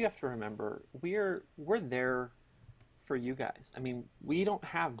have to remember, we're there for you guys. I mean, we don't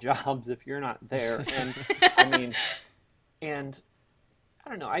have jobs if you're not there. And and I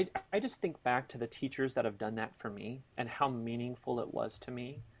don't know, I just think back to the teachers that have done that for me and how meaningful it was to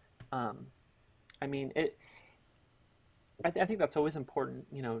me. I think that's always important,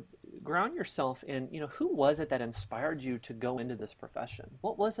 ground yourself in, who was it that inspired you to go into this profession?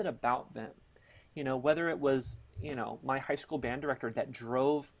 What was it about them? Whether it was, my high school band director that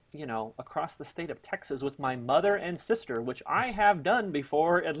drove, across the state of Texas with my mother and sister, which I have done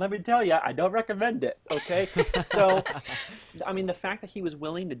before, and let me tell you, I don't recommend it, okay? So, the fact that he was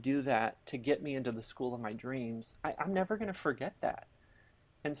willing to do that to get me into the school of my dreams, I'm never going to forget that.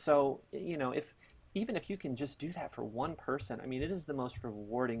 And so, even if you can just do that for one person, it is the most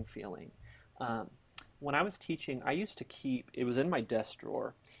rewarding feeling. When I was teaching, I used to keep, it was in my desk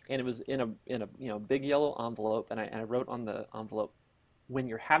drawer, and it was in a big yellow envelope, and I wrote on the envelope, "When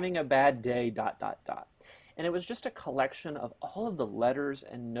you're having a bad day, ... And it was just a collection of all of the letters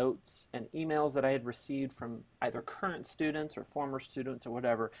and notes and emails that I had received from either current students or former students or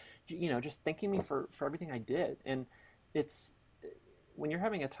whatever, just thanking me for everything I did. And it's, when you're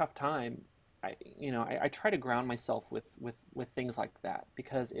having a tough time, I try to ground myself with things like that,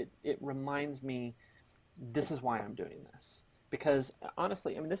 because it reminds me, this is why I'm doing this. Because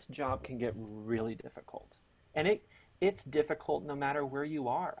honestly, this job can get really difficult, and it's difficult no matter where you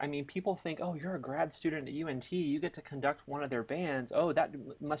are. People think, oh, you're a grad student at UNT, you get to conduct one of their bands, oh, that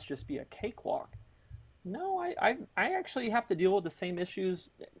must just be a cakewalk. No, I actually have to deal with the same issues,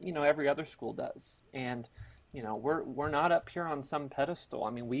 every other school does. And we're not up here on some pedestal.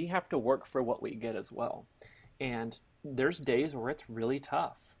 We have to work for what we get as well. And there's days where it's really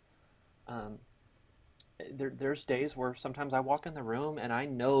tough. There's days where sometimes I walk in the room and I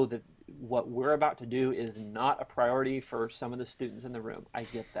know that what we're about to do is not a priority for some of the students in the room. I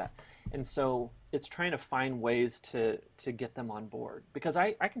get that. And so it's trying to find ways to get them on board. Because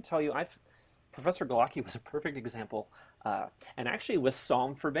I can tell you, Professor Galaki was a perfect example, and actually with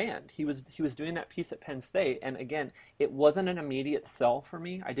Psalm for Band. He was doing that piece at Penn State, and again, it wasn't an immediate sell for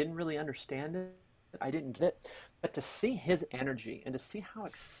me. I didn't really understand it. I didn't get it. But to see his energy and to see how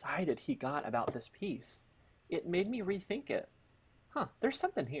excited he got about this piece, it made me rethink it. There's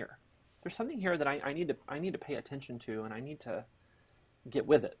something here. There's something here that I need to pay attention to, and I need to get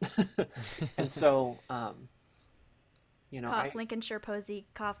with it. And so, cough, Lincolnshire Posey,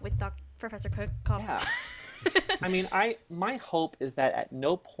 cough with Professor Cook, cough. Yeah. My hope is that at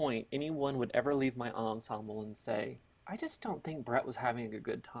no point anyone would ever leave my ensemble and say, I just don't think Brett was having a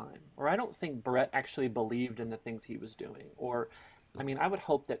good time, or I don't think Brett actually believed in the things he was doing, or I would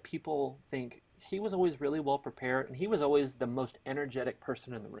hope that people think he was always really well prepared and he was always the most energetic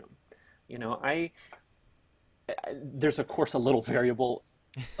person in the room. There's of course a little variable,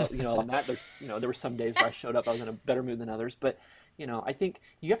 on that. There were some days where I showed up, I was in a better mood than others, but I think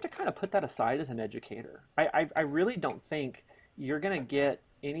you have to kind of put that aside as an educator. I really don't think you're going to get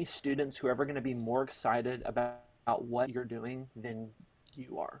any students who are ever going to be more excited about what you're doing than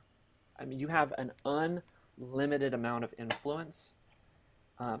you are. You have an unlimited amount of influence.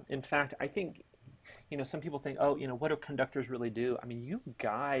 In fact, I think, some people think, oh, what do conductors really do? You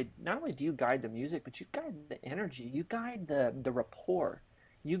guide, not only do you guide the music, but you guide the energy, you guide the rapport,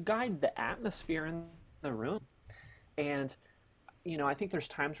 you guide the atmosphere in the room. And, I think there's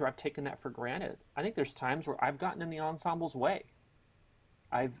times where I've taken that for granted. I think there's times where I've gotten in the ensemble's way.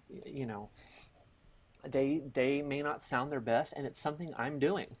 They may not sound their best, and it's something I'm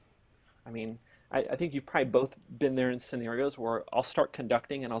doing. I think you've probably both been there in scenarios where I'll start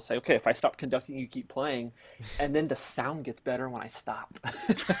conducting and I'll say, okay, if I stop conducting, you keep playing. And then the sound gets better when I stop.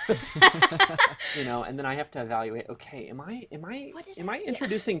 And then I have to evaluate, okay, am I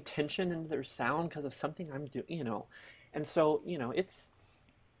introducing tension into their sound because of something I'm doing, And so, it's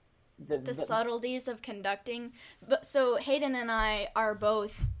the subtleties of conducting. But so Hayden and I are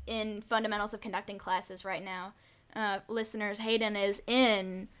both in fundamentals of conducting classes right now. Listeners, Hayden is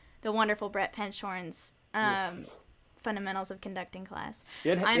in the wonderful Brett Penshorn's fundamentals of conducting class.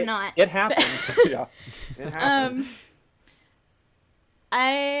 I'm not. It happened. Yeah, it happened.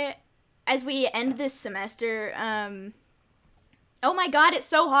 as we end this semester, oh my god, it's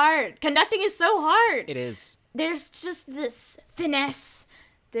so hard. Conducting is so hard. It is. There's just this finesse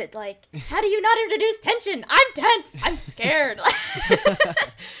that, like, how do you not introduce tension? I'm tense. I'm scared.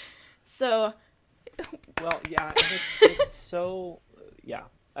 So. Well, yeah, it's so, yeah,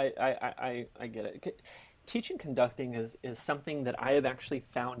 I get it. Teaching conducting is something that I have actually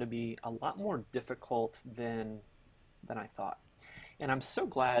found to be a lot more difficult than I thought. And I'm so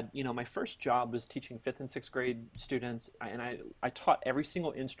glad, my first job was teaching 5th and 6th grade students, and I taught every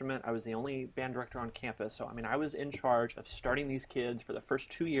single instrument. I was the only band director on campus, so I was in charge of starting these kids for the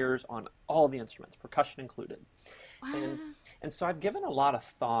first 2 years on all the instruments, percussion included. Wow. And so I've given a lot of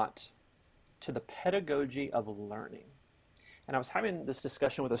thought to the pedagogy of learning. And I was having this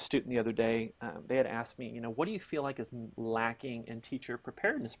discussion with a student the other day. They had asked me, what do you feel like is lacking in teacher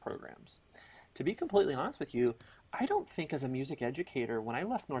preparedness programs? To be completely honest with you, I don't think as a music educator, when I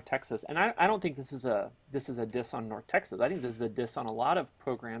left North Texas, and I don't think this is a diss on North Texas. I think this is a diss on a lot of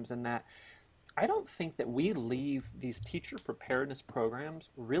programs, in that I don't think that we leave these teacher preparedness programs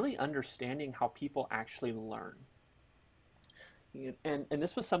really understanding how people actually learn. And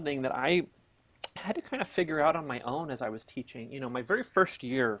this was something that I had to kind of figure out on my own as I was teaching. My very first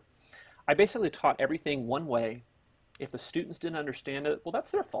year, I basically taught everything one way. If the students didn't understand it, well,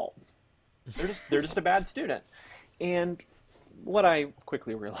 that's their fault. They're just a bad student. And what I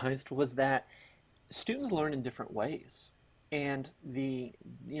quickly realized was that students learn in different ways. And the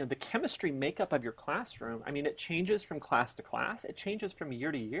chemistry makeup of your classroom, it changes from class to class. It changes from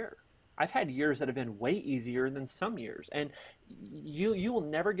year to year. I've had years that have been way easier than some years, and you will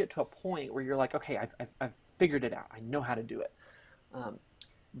never get to a point where you're like, okay, I've figured it out. I know how to do it.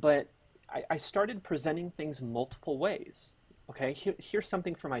 But I started presenting things multiple ways. Okay, here's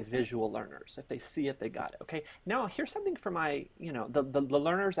something for my visual learners. If they see it, they got it. Okay, now here's something for my, the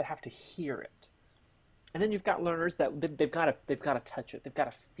learners that have to hear it. And then you've got learners that they've got to touch it. They've got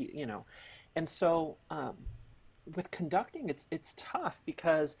to feel, And so with conducting, it's tough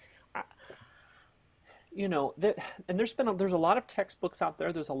because. And there's a lot of textbooks out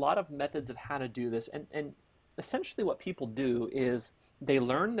there. There's a lot of methods of how to do this, and essentially what people do is they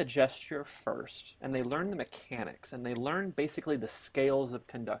learn the gesture first, and they learn the mechanics, and they learn basically the scales of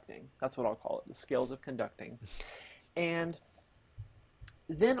conducting. That's what I'll call it, the scales of conducting. And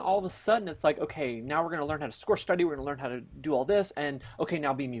then all of a sudden it's like, okay, now we're going to learn how to score study. We're going to learn how to do all this, and okay,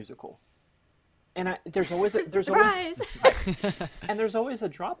 now be musical. And there's always a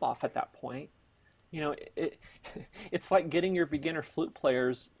drop off at that point. It's like getting your beginner flute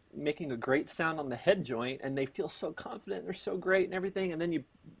players making a great sound on the head joint, and they feel so confident, and they're so great and everything, and then you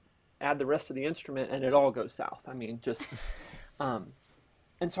add the rest of the instrument, and it all goes south. And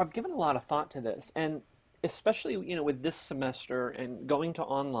so I've given a lot of thought to this, and especially with this semester and going to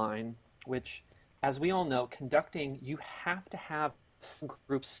online, which, as we all know, conducting, you have to have some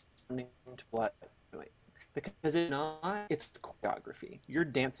groups to what you're doing, because if not, it's choreography. You're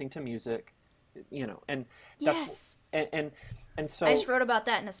dancing to music, and that's yes. and so I just wrote about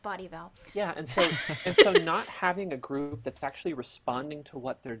that in a spot eval. Yeah, and so not having a group that's actually responding to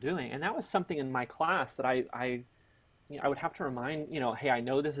what they're doing, and that was something in my class that I would have to remind, hey, I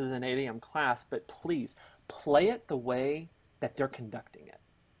know this is an 8 a.m. class, but please play it the way that they're conducting it.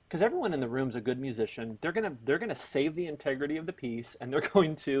 Because everyone in the room's a good musician. They're gonna save the integrity of the piece, and they're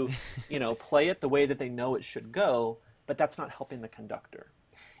going to, play it the way that they know it should go. But that's not helping the conductor.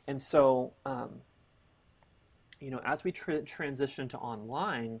 And so, as we transitioned to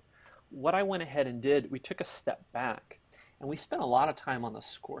online, what I went ahead and did, we took a step back, and we spent a lot of time on the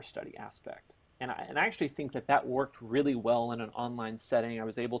score study aspect. And I actually think that worked really well in an online setting. I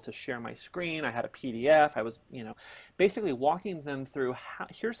was able to share my screen. I had a PDF. I was, basically walking them through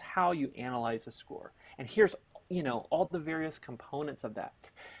here's how you analyze a score. And here's, all the various components of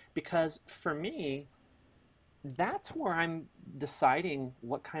that. Because for me, that's where I'm deciding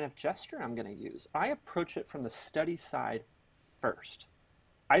what kind of gesture I'm going to use. I approach it from the study side first.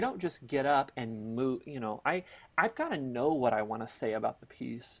 I don't just get up and move, I've got to know what I want to say about the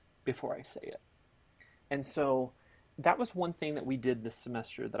piece before I say it. And so that was one thing that we did this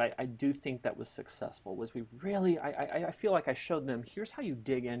semester that I do think that was successful, was we really, I feel like I showed them, here's how you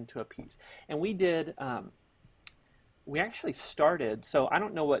dig into a piece. And we did, we actually started, so I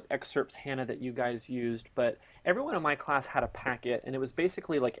don't know what excerpts, Hannah, that you guys used, but everyone in my class had a packet, and it was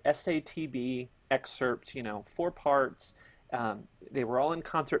basically like SATB excerpts, 4 parts. They were all in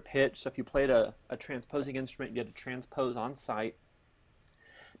concert pitch, so if you played a transposing instrument, you had to transpose on site.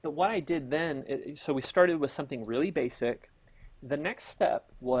 But what I did then, so we started with something really basic. The next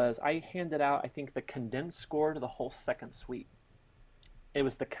step was I handed out, I think, the condensed score to the whole second suite. It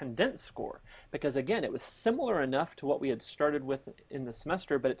was the condensed score because, again, it was similar enough to what we had started with in the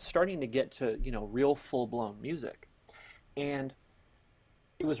semester, but it's starting to get to, real full-blown music. And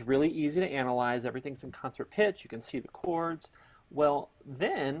it was really easy to analyze. Everything's in concert pitch. You can see the chords. Well,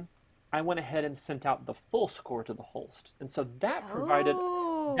 then I went ahead and sent out the full score to the Holst. And so that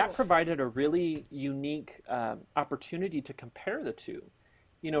provided a really unique opportunity to compare the two.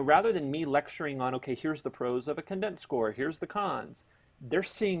 Rather than me lecturing on, okay, here's the pros of a condensed score, here's the cons, they're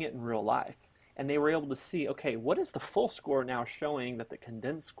seeing it in real life. And they were able to see, okay, what is the full score now showing that the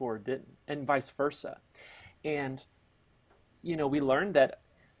condensed score didn't, and vice versa. And, we learned that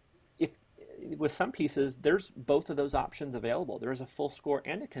if with some pieces, there's both of those options available. There's a full score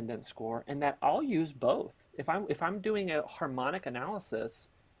and a condensed score, and that I'll use both. If I'm doing a harmonic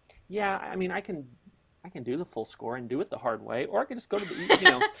analysis, yeah, I mean, I can do the full score and do it the hard way, or I can just go to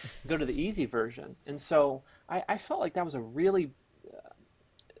the go to the easy version. And so I felt like that was a really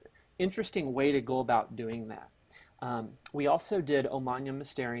interesting way to go about doing that. We also did O Magnum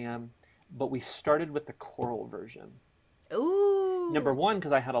Mysterium, but we started with the choral version. Ooh. Number one,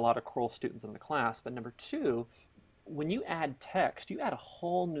 because I had a lot of choral students in the class, but number two, when you add text, you add a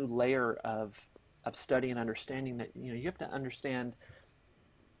whole new layer of study and understanding that, you have to understand,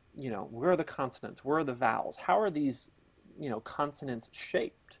 where are the consonants, where are the vowels, how are these, consonants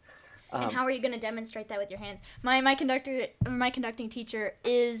shaped? And how are you going to demonstrate that with your hands? My conducting teacher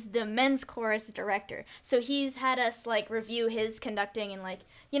is the men's chorus director. So he's had us review his conducting and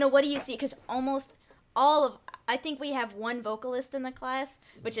what do you see? Because almost I think we have one vocalist in the class,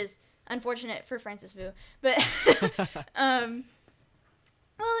 which is unfortunate for Francis Vu. But, well,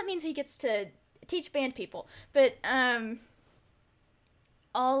 it means he gets to teach band people. But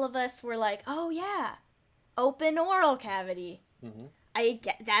all of us were like, oh yeah, open oral cavity. Mm-hmm. I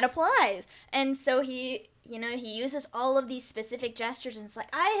get that applies. And so he uses all of these specific gestures, and it's like,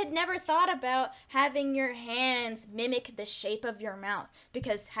 I had never thought about having your hands mimic the shape of your mouth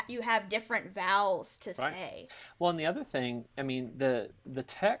because you have different vowels to say. Well, and the other thing, I mean, the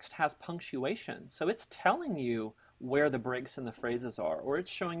text has punctuation, so it's telling you where the breaks in the phrases are, or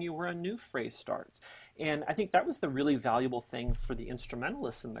it's showing you where a new phrase starts. And I think that was the really valuable thing for the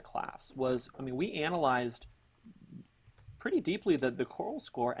instrumentalists in the class was, we analyzed pretty deeply the choral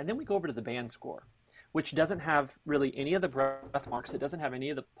score, and then we go over to the band score, which doesn't have really any of the breath marks. It doesn't have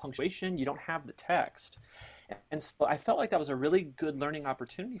any of the punctuation. You don't have the text. And so I felt like that was a really good learning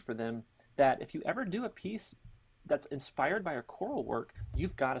opportunity for them, that if you ever do a piece that's inspired by a choral work,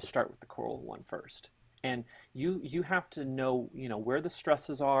 you've got to start with the choral one first. And you have to know, where the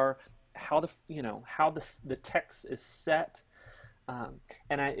stresses are, how the text is set. And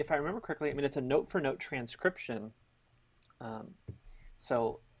if I remember correctly, it's a note-for-note transcription.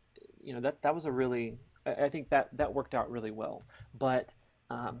 So, that was a really, I think that worked out really well. But,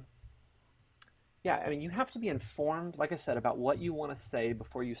 yeah, you have to be informed, like I said, about what you want to say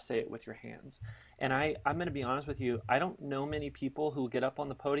before you say it with your hands. And I'm going to be honest with you, I don't know many people who get up on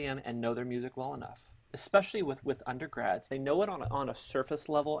the podium and know their music well enough, especially with undergrads. They know it on a surface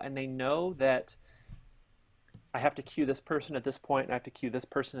level, and they know that I have to cue this person at this point, and I have to cue this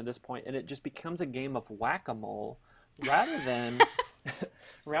person at this point, and it just becomes a game of whack-a-mole rather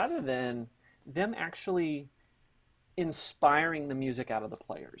than them actually inspiring the music out of the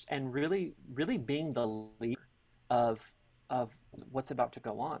players and really being the leader of what's about to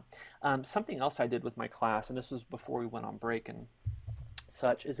go on. Something else I did with my class, and this was before we went on break and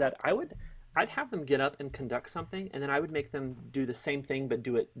such, is that I'd have them get up and conduct something, and then I would make them do the same thing but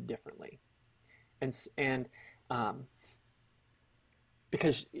do it differently. And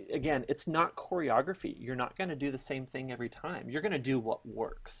because, again, it's not choreography. You're not going to do the same thing every time. You're going to do what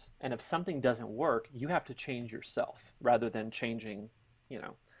works. And if something doesn't work, you have to change yourself rather than changing,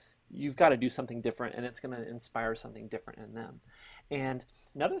 you've got to do something different, and it's going to inspire something different in them. And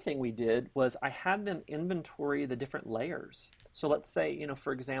another thing we did was I had them inventory the different layers. So let's say,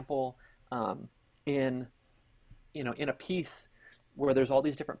 for example, in a piece where there's all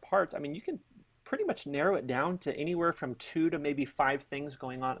these different parts, you can pretty much narrow it down to anywhere from 2 to maybe 5 things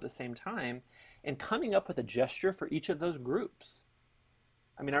going on at the same time, and coming up with a gesture for each of those groups.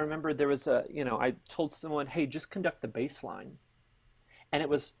 I remember there was I told someone, hey, just conduct the bass line. And it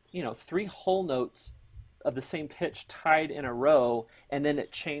was, 3 whole notes of the same pitch tied in a row, and then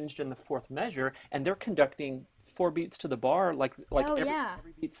it changed in the 4th measure, and they're conducting 4 beats to the bar,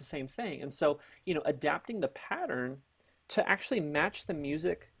 every beat's the same thing. And so, adapting the pattern to actually match the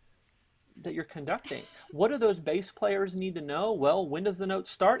music that you're conducting. What do those bass players need to know? Well, when does the note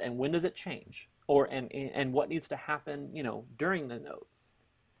start and when does it change? And what needs to happen, during the note.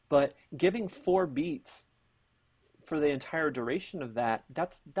 But giving 4 beats for the entire duration of that,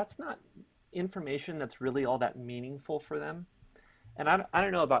 that's not information that's really all that meaningful for them. And I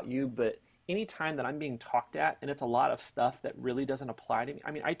don't know about you, but anytime that I'm being talked at and it's a lot of stuff that really doesn't apply to me,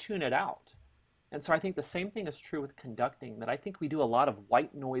 I mean, I tune it out. And so I think the same thing is true with conducting, that I think we do a lot of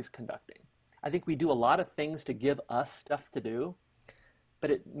white noise conducting. I think we do a lot of things to give us stuff to do,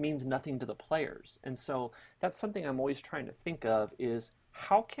 but it means nothing to the players. And so that's something I'm always trying to think of is,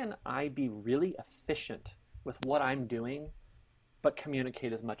 how can I be really efficient with what I'm doing, but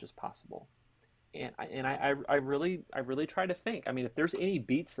communicate as much as possible? And I really try to think. I mean, if there's any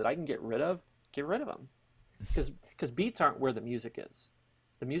beats that I can get rid of them, because beats aren't where the music is.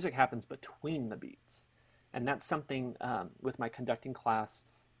 The music happens between the beats, and that's something with my conducting class.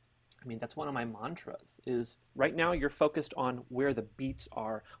 I mean, that's one of my mantras is, right now you're focused on where the beats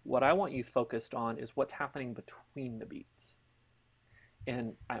are. What I want you focused on is what's happening between the beats.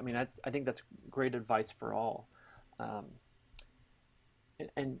 And I mean, I think that's great advice for all.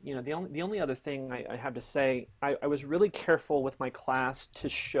 And you know, the only other thing I have to say, I was really careful with my class to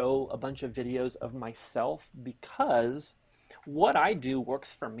show a bunch of videos of myself, because what I do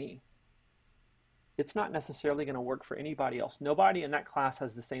works for me. It's not necessarily going to work for anybody else. Nobody in that class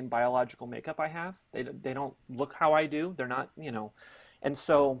has the same biological makeup I have. They don't look how I do. They're not, you know. And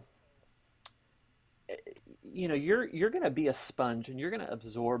so, you know, you're going to be a sponge, and you're going to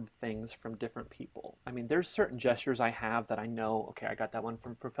absorb things from different people. I mean, there's certain gestures I have that I know, okay, I got that one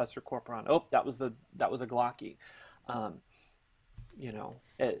from Professor Corporon. Oh, that was a Glocky. You know,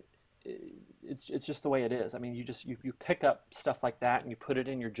 it's just the way it is. I mean, you pick up stuff like that and you put it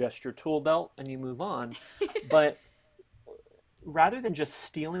in your gesture tool belt and you move on. But rather than just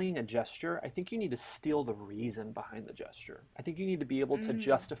stealing a gesture, I think you need to steal the reason behind the gesture. I think you need to be able to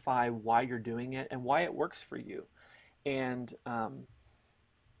justify why you're doing it and why it works for you. And,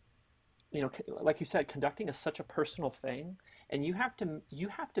 you know, like you said, conducting is such a personal thing, and you have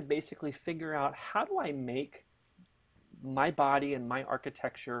to basically figure out, how do I make my body and my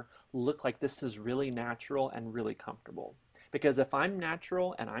architecture look like this is really natural and really comfortable? Because if I'm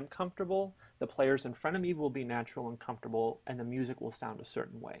natural and I'm comfortable, the players in front of me will be natural and comfortable, and the music will sound a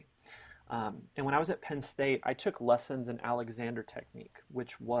certain way. And when I was at Penn State, I took lessons in Alexander technique,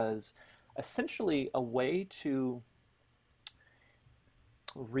 which was essentially a way to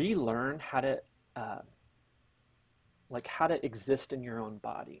relearn how to exist in your own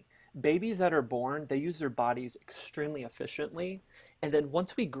body. Babies that are born, they use their bodies extremely efficiently. And then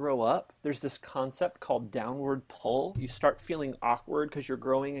once we grow up, there's this concept called downward pull. You start feeling awkward because you're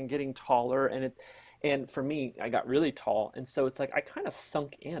growing and getting taller. And for me, I got really tall. And so it's like, I kind of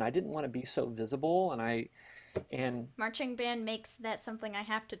sunk in. I didn't want to be so visible. And marching band makes that something I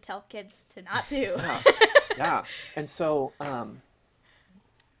have to tell kids to not do. Yeah. And so,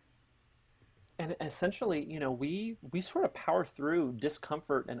 and essentially, you know, we sort of power through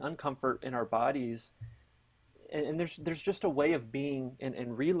discomfort and uncomfort in our bodies, and there's just a way of being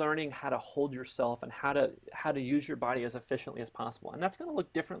and relearning how to hold yourself and how to use your body as efficiently as possible, and that's going to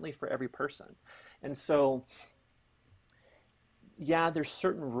look differently for every person. And so, yeah, there's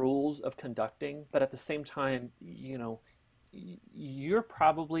certain rules of conducting, but at the same time, you know, you're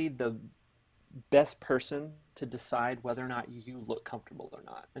probably the best person to decide whether or not you look comfortable or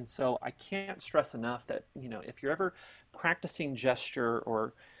not. And so I can't stress enough that, you know, if you're ever practicing gesture,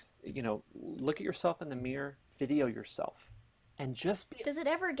 or, you know, look at yourself in the mirror, video yourself, and just be... Does it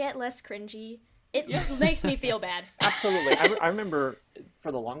ever get less cringy? It makes me feel bad. Absolutely. I remember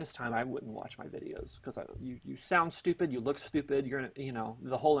for the longest time I wouldn't watch my videos because you sound stupid, you look stupid, you're, you know,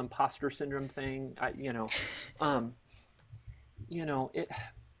 the whole imposter syndrome thing.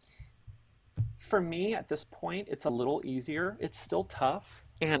 For me, at this point, it's a little easier. It's still tough,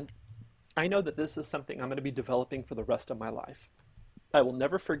 and I know that this is something I'm going to be developing for the rest of my life. I will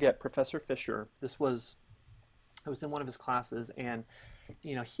never forget Professor Fisher. I was in one of his classes, and,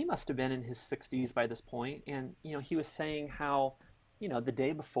 you know, he must have been in his 60s by this point, and, you know, he was saying how, you know, the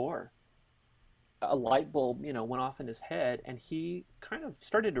day before, a light bulb, you know, went off in his head, and he kind of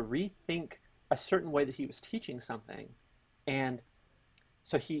started to rethink a certain way that he was teaching something, and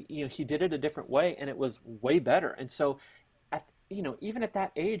so he did it a different way, and it was way better. And so, even at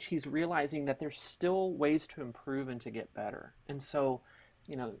that age, he's realizing that there's still ways to improve and to get better. And so,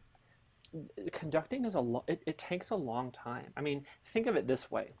 you know, conducting is it takes a long time. I mean, think of it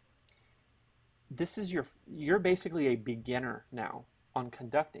this way. This is you're basically a beginner now on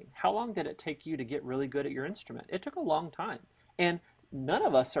conducting. How long did it take you to get really good at your instrument? It took a long time. And none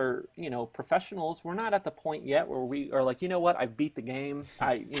of us are, you know, professionals. We're not at the point yet where we are like, you know what, I've beat the game.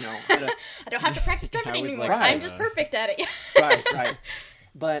 I don't have to practice drumming anymore. like, I'm just perfect at it. Right.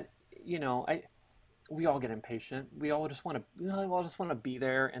 But, you know, we all get impatient. We all just want to, be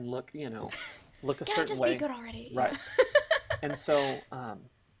there and look, look a Yeah, certain just way. be good already. Right. And so,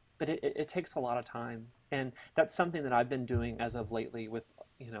 but it takes a lot of time. And that's something that I've been doing as of lately with,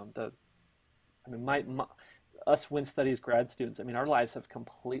 my us Win Studies grad students. I mean, our lives have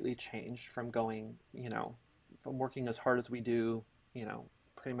completely changed from going, from working as hard as we do,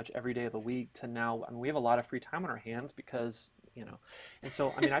 pretty much every day of the week to now. I mean, we have a lot of free time on our hands because, and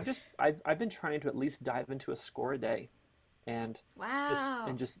so, I mean, I've been trying to at least dive into a score a day and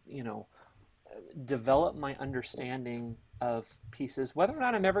Wow. just, develop my understanding of pieces, whether or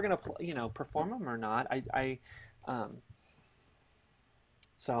not I'm ever going to, perform them or not.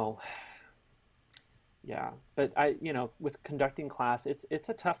 So yeah, but with conducting class, it's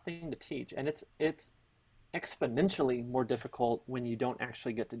a tough thing to teach, and it's exponentially more difficult when you don't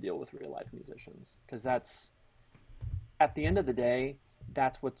actually get to deal with real life musicians, because that's, at the end of the day,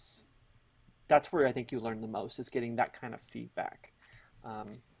 that's where I think you learn the most, is getting that kind of feedback.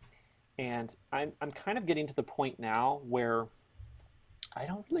 And I'm kind of getting to the point now where I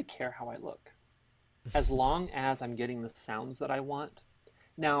don't really care how I look, as long as I'm getting the sounds that I want.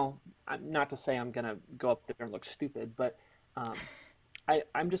 Now, not to say I'm gonna go up there and look stupid, but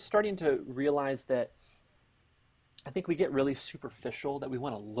I'm just starting to realize that I think we get really superficial, that we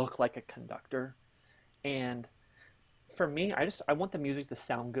want to look like a conductor. And for me, I want the music to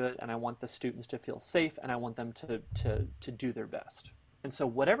sound good, and I want the students to feel safe, and I want them to do their best. And so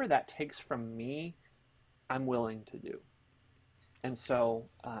whatever that takes from me, I'm willing to do. And so,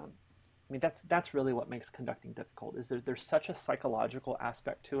 I mean, that's really what makes conducting difficult, is there's such a psychological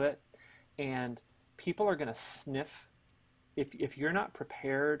aspect to it, and people are going to sniff if you're not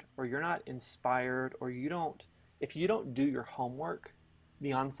prepared, or you're not inspired, or if you don't do your homework.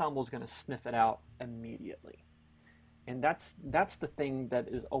 The ensemble is going to sniff it out immediately. And that's the thing that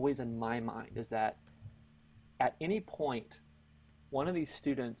is always in my mind, is that at any point, one of these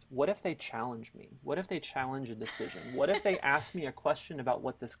students, what if they challenge me? What if they challenge a decision? What if they ask me a question about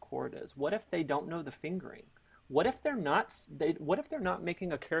what this chord is? What if they don't know the fingering? What if they're not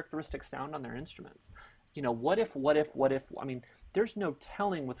making a characteristic sound on their instruments? What if? I mean, there's no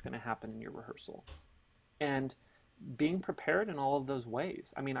telling what's going to happen in your rehearsal. And being prepared in all of those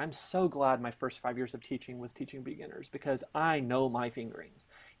ways. I mean, I'm so glad my first 5 years of teaching was teaching beginners, because I know my fingerings,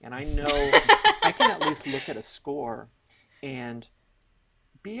 and I know I can at least look at a score and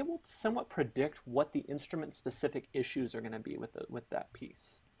be able to somewhat predict what the instrument-specific issues are going to be with that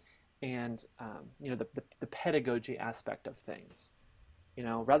piece, and the pedagogy aspect of things.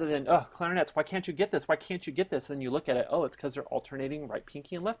 Rather than, oh, clarinets, why can't you get this? Why can't you get this? And then you look at it, oh, it's because they're alternating right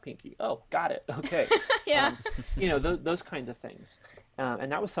pinky and left pinky. Oh, got it. Okay. Yeah. Those kinds of things.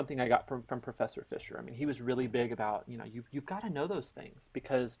 And that was something I got from Professor Fisher. I mean, he was really big about, you've got to know those things,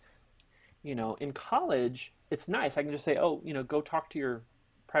 because, in college, it's nice. I can just say, oh, go talk to your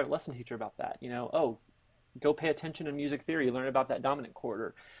private lesson teacher about that. Oh, go pay attention in music theory, learn about that dominant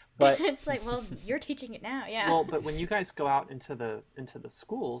chord. But it's like, well, you're teaching it now, yeah. Well, but when you guys go out into the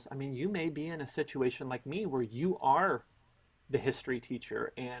schools, I mean, you may be in a situation like me, where you are the history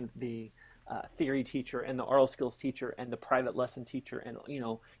teacher, and the theory teacher, and the oral skills teacher, and the private lesson teacher, and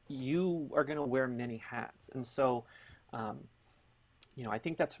you are going to wear many hats. And so I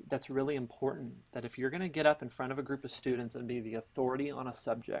think that's really important, that if you're going to get up in front of a group of students and be the authority on a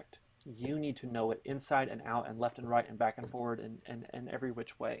subject, you need to know it inside and out, and left and right, and back and forward, and every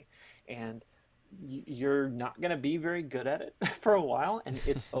which way. And you're not going to be very good at it for a while, and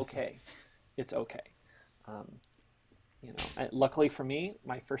it's okay. It's okay. Luckily for me,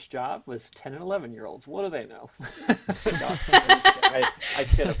 my first job was 10 and 11-year-olds. What do they know? No, I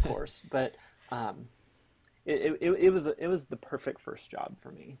kid, of course, but it was the perfect first job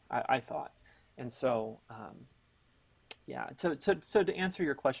for me, I thought. And so yeah, so to answer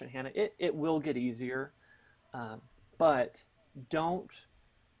your question, Hannah, it will get easier, but don't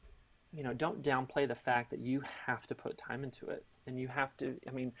downplay the fact that you have to put time into it, and you have to.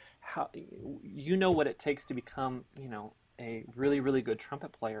 I mean, what it takes to become a really, really good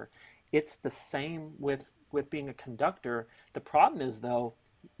trumpet player. It's the same with being a conductor. The problem is, though,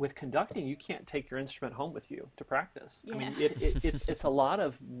 with conducting, you can't take your instrument home with you to practice. Yeah. I mean, it's a lot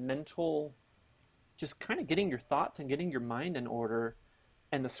of mental, just kind of getting your thoughts and getting your mind in order,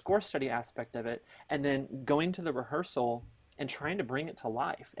 and the score study aspect of it, and then going to the rehearsal and trying to bring it to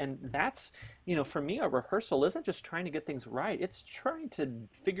life. And that's, for me, a rehearsal isn't just trying to get things right. It's trying to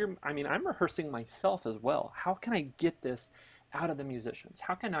I'm rehearsing myself as well. How can I get this out of the musicians?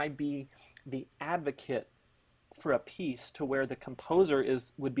 How can I be the advocate for a piece to where the composer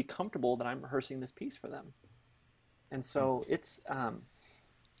would be comfortable that I'm rehearsing this piece for them? And so it's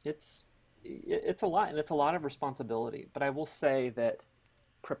it's a lot, and it's a lot of responsibility. But I will say that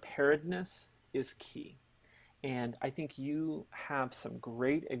preparedness is key. And I think you have some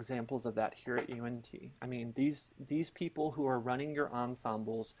great examples of that here at UNT. I mean, these people who are running your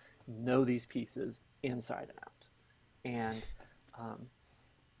ensembles know these pieces inside and out. And um,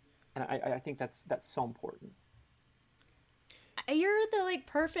 and I think that's so important. You're the like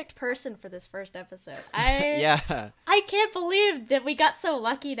perfect person for this first episode. I Yeah. I can't believe that we got so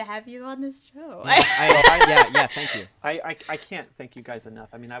lucky to have you on this show. Yeah, thank you. I can't thank you guys enough.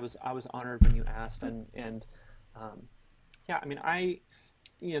 I mean, I was honored when you asked, and yeah, I mean,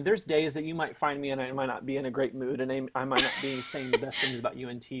 there's days that you might find me and I might not be in a great mood, and I might not be saying the best things about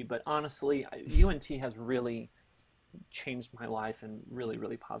UNT, but honestly, UNT has really changed my life in really,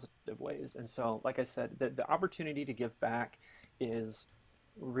 really positive ways. And so, like I said, the opportunity to give back is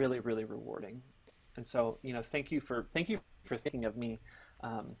really, really rewarding. And so, thank you for thinking of me.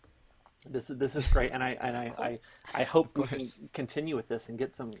 This is great, and I hope we can continue with this and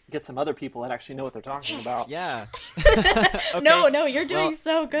get some other people that actually know what they're talking about. Yeah. Okay. No, you're doing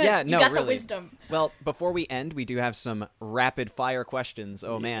so good. Yeah, you no, got really. the wisdom. Well, before we end, we do have some rapid fire questions.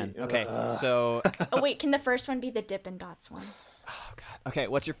 Oh man. Okay. So, Oh wait, can the first one be the Dippin' Dots one? oh god. Okay,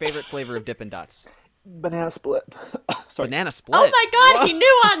 what's your favorite flavor of Dippin' Dots? Banana split. Sorry. Banana split. Oh my god, he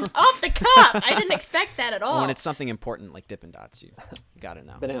knew off the cuff. I didn't expect that at all. When it's something important like Dippin' Dots, you got to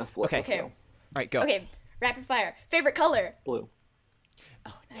know. Banana split. Okay. Okay. All right, go. Okay, rapid fire. Favorite color? Blue.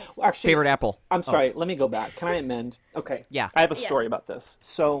 Oh, nice. Well, actually, Favorite apple? I'm sorry. Let me go back. Can I amend? Okay. Yeah. I have a Yes. story about this.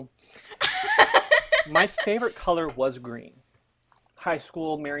 So, my favorite color was green. High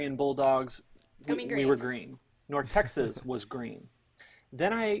school, Marion Bulldogs, Going we green. were green. North Texas was green.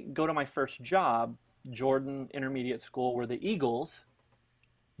 Then I go to my first job, Jordan Intermediate School, where the Eagles,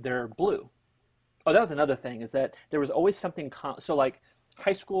 they're blue. Oh, that was another thing, is that there was always something. So, like,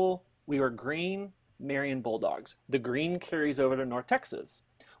 high school, we were green, Marion Bulldogs. The green carries over to North Texas.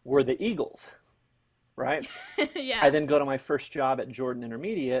 We're the Eagles, right? Yeah. I then go to my first job at Jordan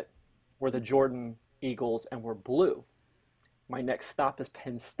Intermediate. We're the Jordan Eagles, and we're blue. My next stop is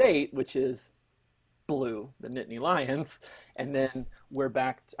Penn State, which is blue, the Nittany Lions, and then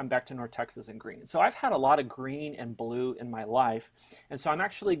I'm back to North Texas in green. So I've had a lot of green and blue in my life, and so I'm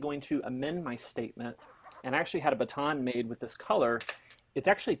actually going to amend my statement, and I actually had a baton made with this color. It's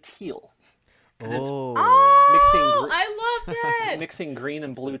actually teal. And it's Oh. Oh, Mixing I love that. mixing green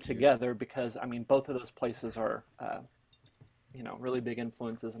and blue together, because I mean both of those places are really big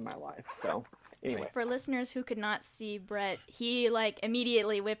influences in my life. So anyway, For listeners who could not see Brett, he like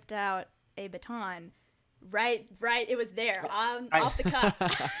immediately whipped out a baton. Right, it was there off the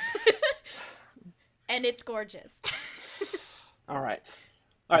cuff. And it's gorgeous. all right,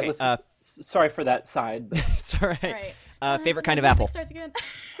 Okay, let's sorry for that side, but It's all right. Right. Favorite kind of Music apple? starts again.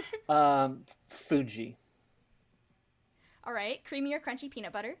 Fuji, All right, creamy or crunchy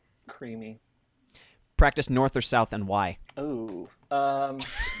peanut butter? creamy. Practice north or south and why? Oh,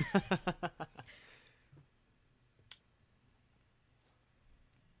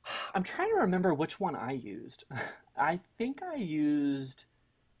 I'm trying to remember which one I used. I think I used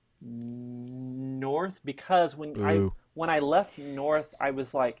North, because Boo. when I left North, I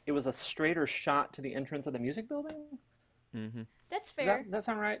was like, it was a straighter shot to the entrance of the music building. Mm-hmm. That's Does fair. that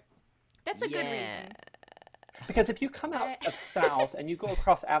sound right? That's a good reason. Because if you come out of South and you go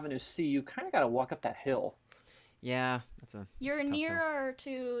across Avenue C, you kind of got to walk up that hill. Yeah, that's a. You're that's a tough hill. nearer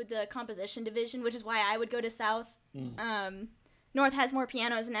to the composition division, which is why I would go to South. North has more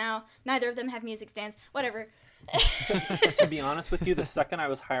pianos now. Neither of them have music stands. Whatever. To be honest with you, the second I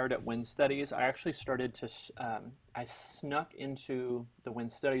was hired at Wind Studies, I actually started to, I snuck into the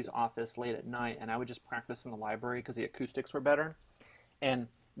Wind Studies office late at night, and I would just practice in the library because the acoustics were better. And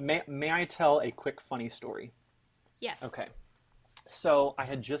may I tell a quick funny story? Yes. Okay. So I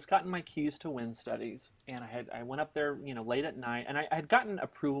had just gotten my keys to Wind Studies, and I went up there, late at night, and I had gotten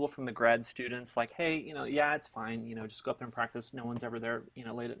approval from the grad students, like, hey, yeah, it's fine, just go up there and practice. No one's ever there,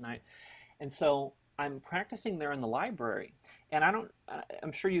 late at night. And so I'm practicing there in the library, and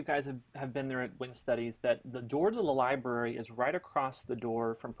I'm sure you guys have been there at Wind Studies, that the door to the library is right across the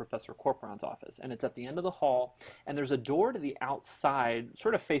door from Professor Corporon's office, and it's at the end of the hall, and there's a door to the outside,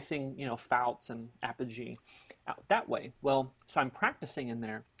 sort of facing, Fouts and Apogee, out that way. Well, so I'm practicing in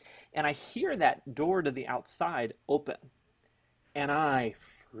there, and I hear that door to the outside open, and I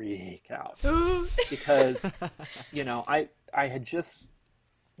freak out because, I had just,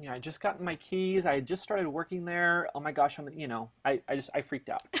 I just gotten my keys. I had just started working there. Oh my gosh, I freaked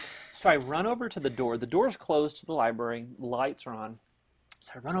out. So I run over to the door. The door's closed to the library. Lights are on.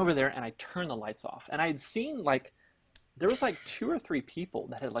 So I run over there and I turn the lights off. And I had seen like there was like two or three people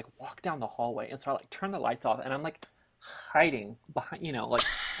that had like walked down the hallway, and so I like turned the lights off, and I'm like hiding behind,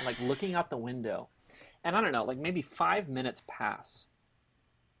 like looking out the window, and I don't know, like maybe 5 minutes pass,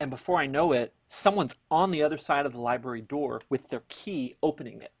 and before I know it, someone's on the other side of the library door with their key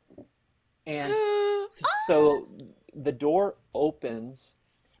opening it, and so the door opens,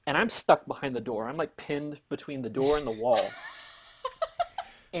 and I'm stuck behind the door. I'm like pinned between the door and the wall.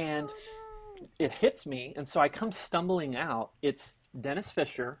 And it hits me, and so I come stumbling out. It's Dennis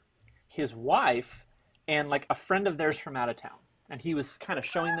Fisher, his wife, and like a friend of theirs from out of town. And he was kind of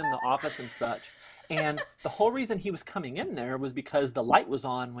showing them the office and such. And the whole reason he was coming in there was because the light was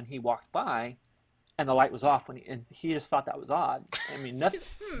on when he walked by, and the light was off and he just thought that was odd. I mean,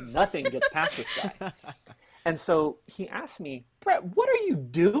 nothing gets past this guy. And so he asked me, Brett, what are you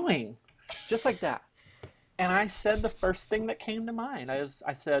doing? Just like that. And I said the first thing that came to mind.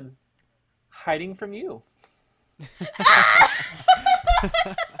 I said, hiding from you.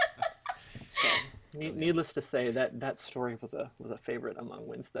 Needless to say, that story was a favorite among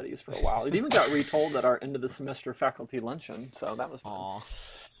Win Studies for a while. It even got retold at our end of the semester faculty luncheon, so that was fun. Aww.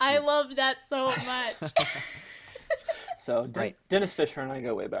 I love that so much. So Right. Dennis Fisher and I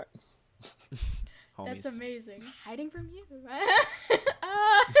go way back. Homies. That's amazing. Hiding from you.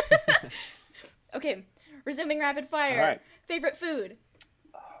 Okay, resuming rapid fire. All right. Favorite food?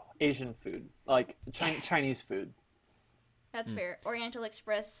 Asian food, like Chinese food. That's fair. Oriental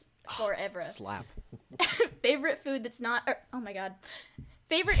Express forever. Slap. Favorite food that's not. Oh my god.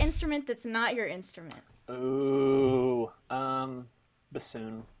 Favorite instrument that's not your instrument? Ooh,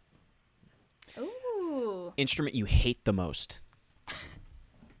 bassoon. Ooh. Instrument you hate the most.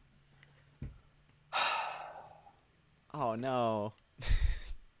 Oh no.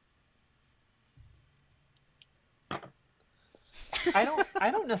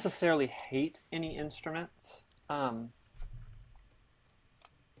 I don't necessarily hate any instruments.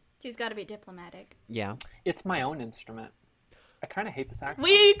 He's got to be diplomatic. Yeah. It's my own instrument. I kind of hate the saxophone.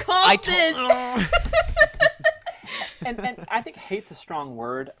 We called this. And I think hate's a strong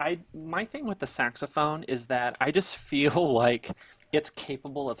word. My thing with the saxophone is that I just feel like it's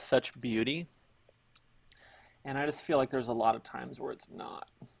capable of such beauty. And I just feel like there's a lot of times where it's not.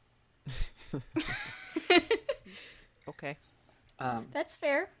 Okay. That's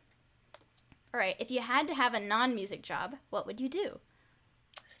fair. All right. If you had to have a non-music job, what would you do?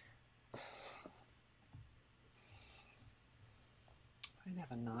 I'd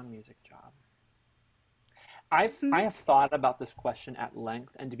have a non-music job. I have thought about this question at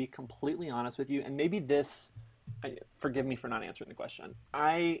length, and to be completely honest with you, and maybe this, forgive me for not answering the question.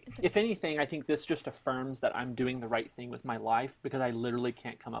 If anything, I think this just affirms that I'm doing the right thing with my life because I literally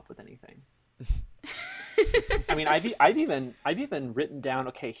can't come up with anything. I mean, I've even written down,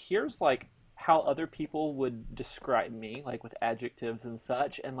 okay, here's like how other people would describe me, like with adjectives and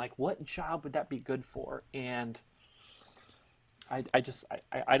such, and like what job would that be good for? And I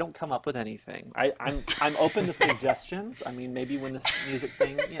don't come up with anything. I'm open to suggestions. I mean, maybe when this music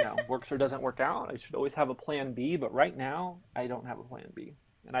thing, works or doesn't work out, I should always have a plan B, but right now I don't have a plan B.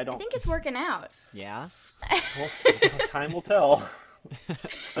 And I think it's working out. Yeah. Well, time will tell.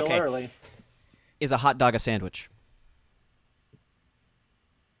 Still Okay. early. Is a hot dog a sandwich?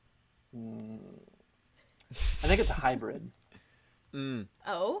 I think it's a hybrid.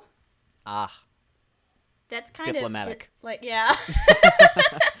 Oh? Ah. That's kind Diplomatic. of yeah.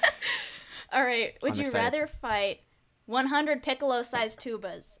 All right. Would I'm you excited. rather fight 100 piccolo-sized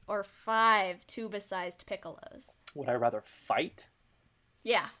tubas or 5 tuba-sized piccolos? Would I rather fight?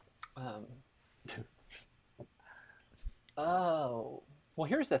 Yeah. Oh. Well,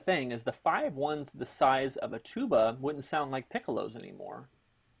 here's the thing, is the 5 ones the size of a tuba wouldn't sound like piccolos anymore.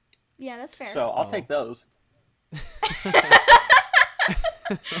 Yeah, that's fair. So I'll take those.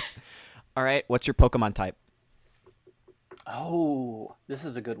 All right. What's your Pokemon type? Oh, this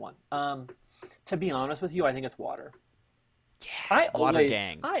is a good one. To be honest with you, I think it's water. Yeah, Water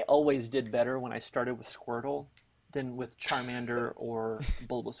gang. I always did better when I started with Squirtle than with Charmander or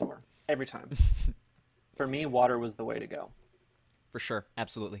Bulbasaur. Every time. For me, water was the way to go. For sure.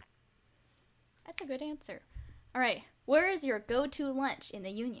 Absolutely. That's a good answer. All right. Where is your go-to lunch in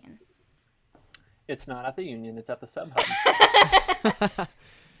the Union? It's not at the Union, it's at the Sub Hub.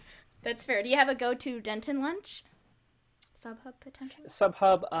 That's fair. Do you have a go-to Denton lunch? Sub-Hub, potentially? Sub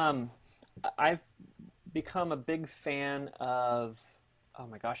Hub, I've become a big fan of, oh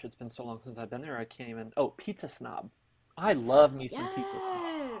my gosh, it's been so long since I've been there, I can't even, Pizza Snob. I love me some Pizza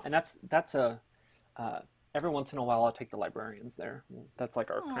Snob. And that's every once in a while I'll take the librarians there. That's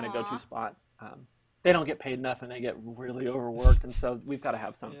like our kind of go-to spot. They don't get paid enough and they get really overworked, and so we've got to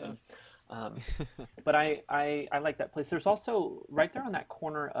have something. But I like that place. There's also right there on that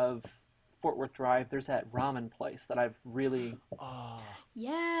corner of Fort Worth Drive, there's that ramen place that I've really,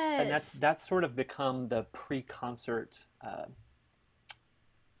 Yes. and that's sort of become the pre-concert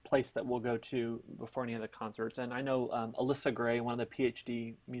place that we'll go to before any of the concerts. And I know Alyssa Gray, one of the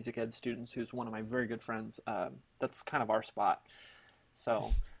PhD music ed students, who's one of my very good friends, that's kind of our spot.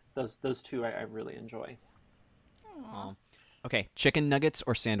 So those two I really enjoy. Oh. Okay, chicken nuggets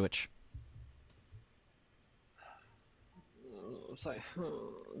or sandwich? It's like,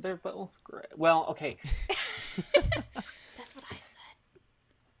 they're both great. Well, okay. That's what I said.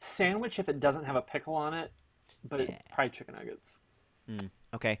 Sandwich if it doesn't have a pickle on it, but probably chicken nuggets.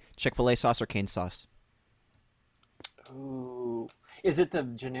 Okay, Chick-fil-A sauce or cane sauce? Ooh. Is it the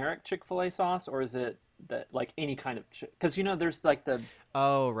generic Chick-fil-A sauce, or is it the like any kind of because there's like the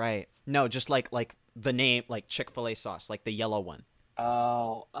Oh, right. No, just like the name, like Chick-fil-A sauce, like the yellow one.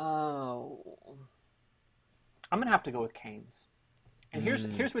 oh I'm gonna have to go with Cane's. And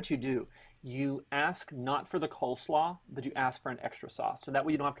here's what you do. You ask not for the coleslaw, but you ask for an extra sauce. So that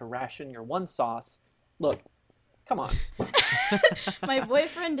way you don't have to ration your one sauce. Look, come on. My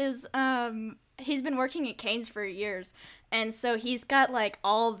boyfriend is he's been working at Cane's for years, and so he's got like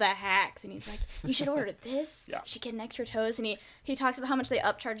all the hacks, and he's like, you should order this. Yeah. You should get an extra toast, and he talks about how much they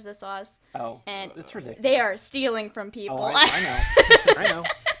upcharge the sauce. Oh, and it's ridiculous. they are stealing from people. Oh, I know. I know.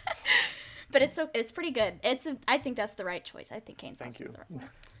 But it's pretty good. I think that's the right choice. I think Cane's sauce is the right one.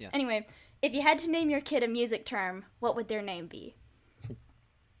 Yes. Anyway, if you had to name your kid a music term, what would their name be?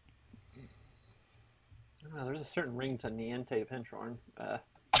 Oh, there's a certain ring to Niente Pinchorn.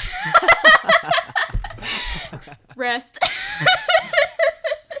 Rest.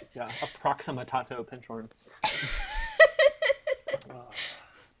 Yeah, Approximatato Pinchorn.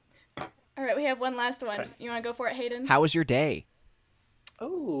 All right, we have one last one. Okay. You want to go for it, Hayden? How was your day?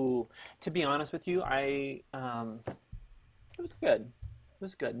 Oh, to be honest with you, it was good. It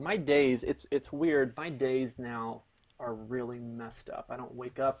was good. My days, it's weird. My days now are really messed up. I don't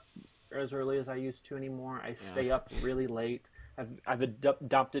wake up as early as I used to anymore. I stay up really late. I've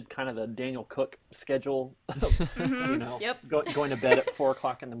adopted kind of the Daniel Cook schedule. Yep. Going to bed at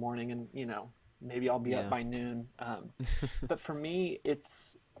 4:00 in the morning, and maybe I'll be up by noon. But for me,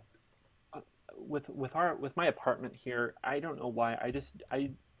 it's with my apartment here. I don't know why.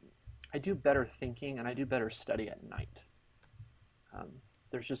 I do better thinking and I do better study at night.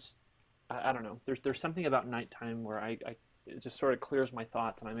 There's just I don't know. There's something about nighttime where it just sort of clears my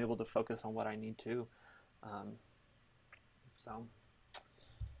thoughts and I'm able to focus on what I need to. So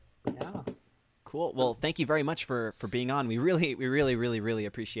yeah. Cool. Well, thank you very much for being on. We really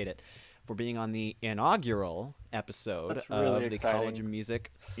appreciate it. For being on the inaugural episode That's really of the exciting. College of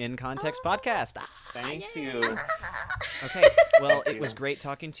Music in Context podcast. Thank you. Okay. Well, it was great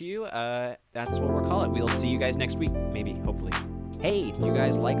talking to you. That's what we'll call it. We'll see you guys next week, maybe, hopefully. Hey, if you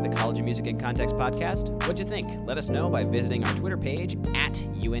guys like the College of Music in Context podcast, what'd you think? Let us know by visiting our Twitter page at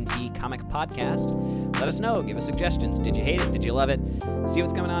UNT Comic Podcast. Let us know. Give us suggestions. Did you hate it? Did you love it? See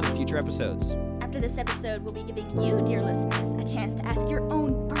what's coming on in future episodes. After this episode, we'll be giving you, dear listeners, a chance to ask your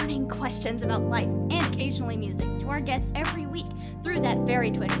own burning questions about life and occasionally music to our guests every week through that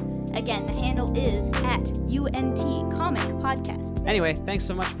very Twitter. Again, the handle is at UNT Comic Podcast. Anyway, thanks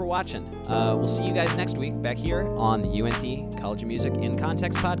so much for watching. We'll see you guys next week back here on the UNT College of Music in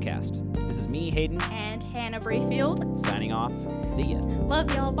Context podcast. This is me, Hayden, And Hannah Brayfield. signing off. See ya. Love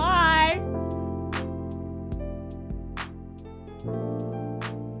y'all. Bye.